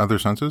in other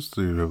senses?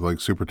 Do you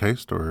have, super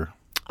taste or?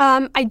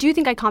 I do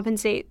think I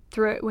compensate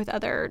through it with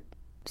other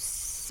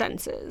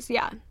senses,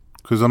 yeah.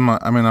 Because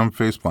I'm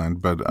face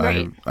blind, but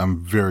right. I'm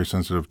very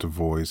sensitive to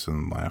voice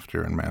and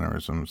laughter and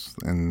mannerisms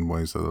in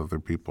ways that other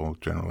people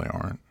generally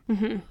aren't.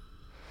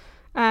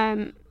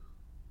 Mm-hmm.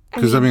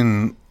 Because,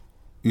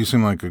 you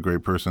seem like a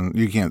great person.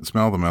 You can't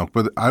smell the milk,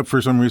 but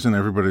for some reason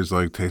everybody's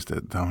taste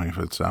it, tell me if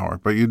it's sour.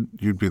 But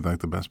you'd be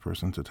the best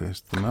person to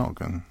taste the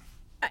milk. And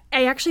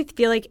I actually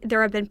feel like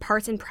there have been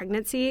parts in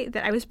pregnancy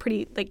that I was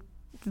pretty,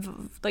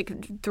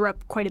 threw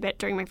up quite a bit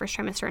during my first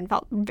trimester and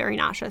felt very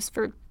nauseous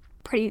for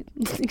pretty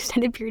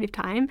extended period of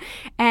time,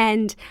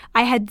 and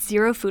I had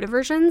zero food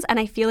aversions. And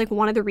I feel like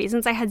one of the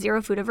reasons I had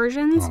zero food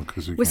aversions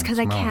was because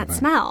I can't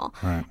smell.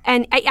 Right.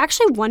 And I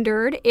actually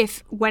wondered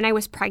if when I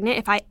was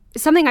pregnant,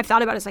 something I've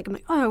thought about is like, I'm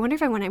like, oh, I wonder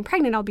if when I'm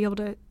pregnant, I'll be able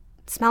to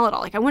smell it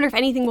all. Like, I wonder if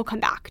anything will come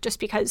back just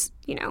because,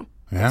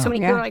 so many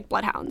people are like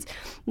bloodhounds.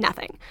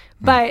 Nothing.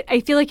 But I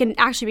feel like in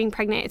actually being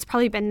pregnant, it's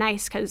probably been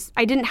nice because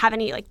I didn't have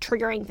any like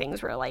triggering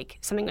things where like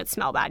something would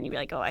smell bad and you'd be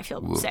like, oh, I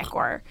feel sick,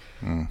 or,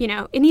 and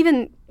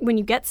even when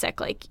you get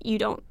sick, like you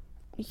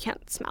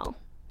can't smell.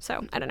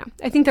 So I don't know.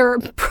 I think there are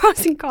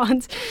pros and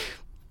cons.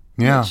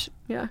 Yeah.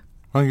 Yeah.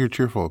 Well, you're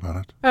cheerful about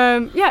it. I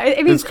mean,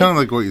 it's kind of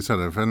like what you said.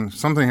 If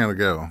something had to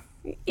go.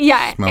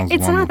 Yeah.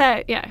 It's not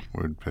that,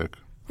 Would pick.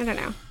 I don't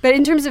know. But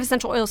in terms of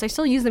essential oils, I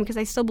still use them because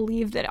I still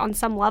believe that on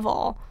some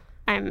level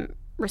I'm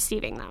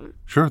receiving them.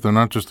 Sure, they're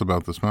not just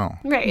about the smell.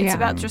 Right. It's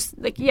about just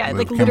like they have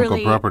literally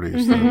chemical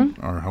properties that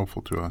are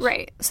helpful to us.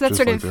 Right. So that's just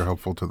sort like of they're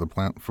helpful to the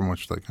plant from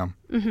which they come.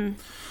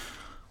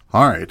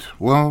 All right.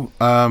 Well,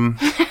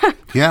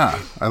 yeah,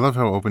 I love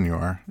how open you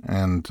are,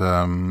 and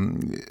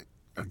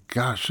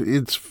gosh,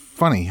 it's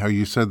funny how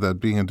you said that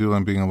being a doula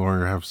and being a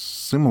lawyer have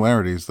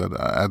similarities that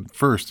at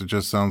first it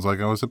just sounds like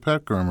I was a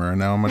pet groomer and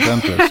now I'm a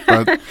dentist.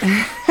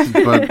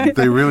 But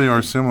they really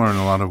are similar in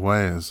a lot of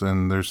ways,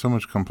 and there's so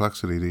much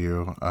complexity to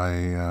you.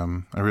 I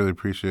really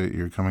appreciate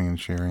you coming and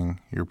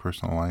sharing your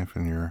personal life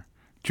and your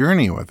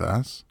journey with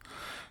us.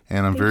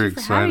 And I'm very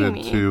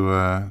excited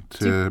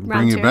to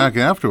bring you back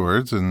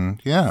afterwards and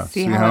see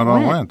how it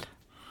all went.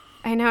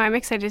 I know. I'm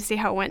excited to see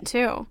how it went,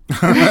 too.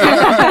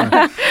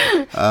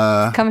 It's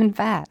coming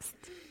fast.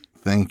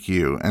 Thank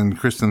you. And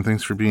Kristen,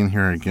 thanks for being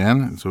here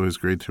again. It's always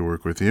great to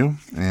work with you.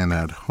 And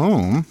at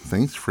home,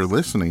 thanks for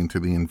listening to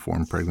the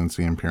Informed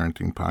Pregnancy and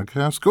Parenting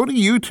podcast. Go to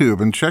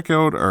YouTube and check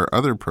out our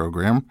other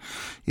program.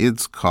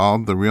 It's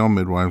called The Real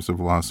Midwives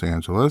of Los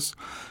Angeles.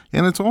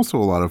 And it's also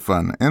a lot of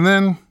fun. And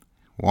then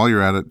while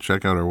you're at it,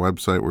 check out our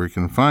website where you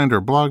can find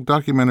our blog,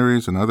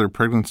 documentaries, and other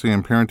pregnancy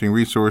and parenting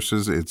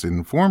resources. It's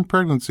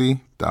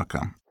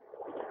informedpregnancy.com.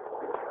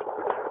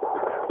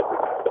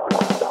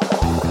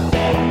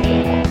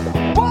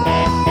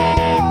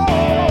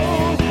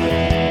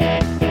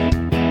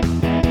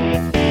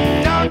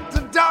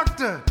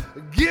 Doctor,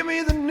 give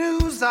me the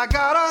news. I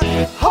got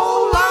a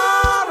whole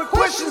lot of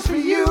questions for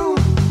you.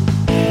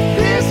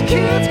 This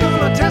kid's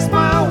gonna test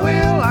my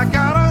will. I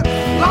got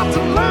a lot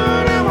to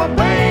learn, and my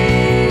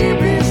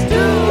baby's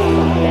due.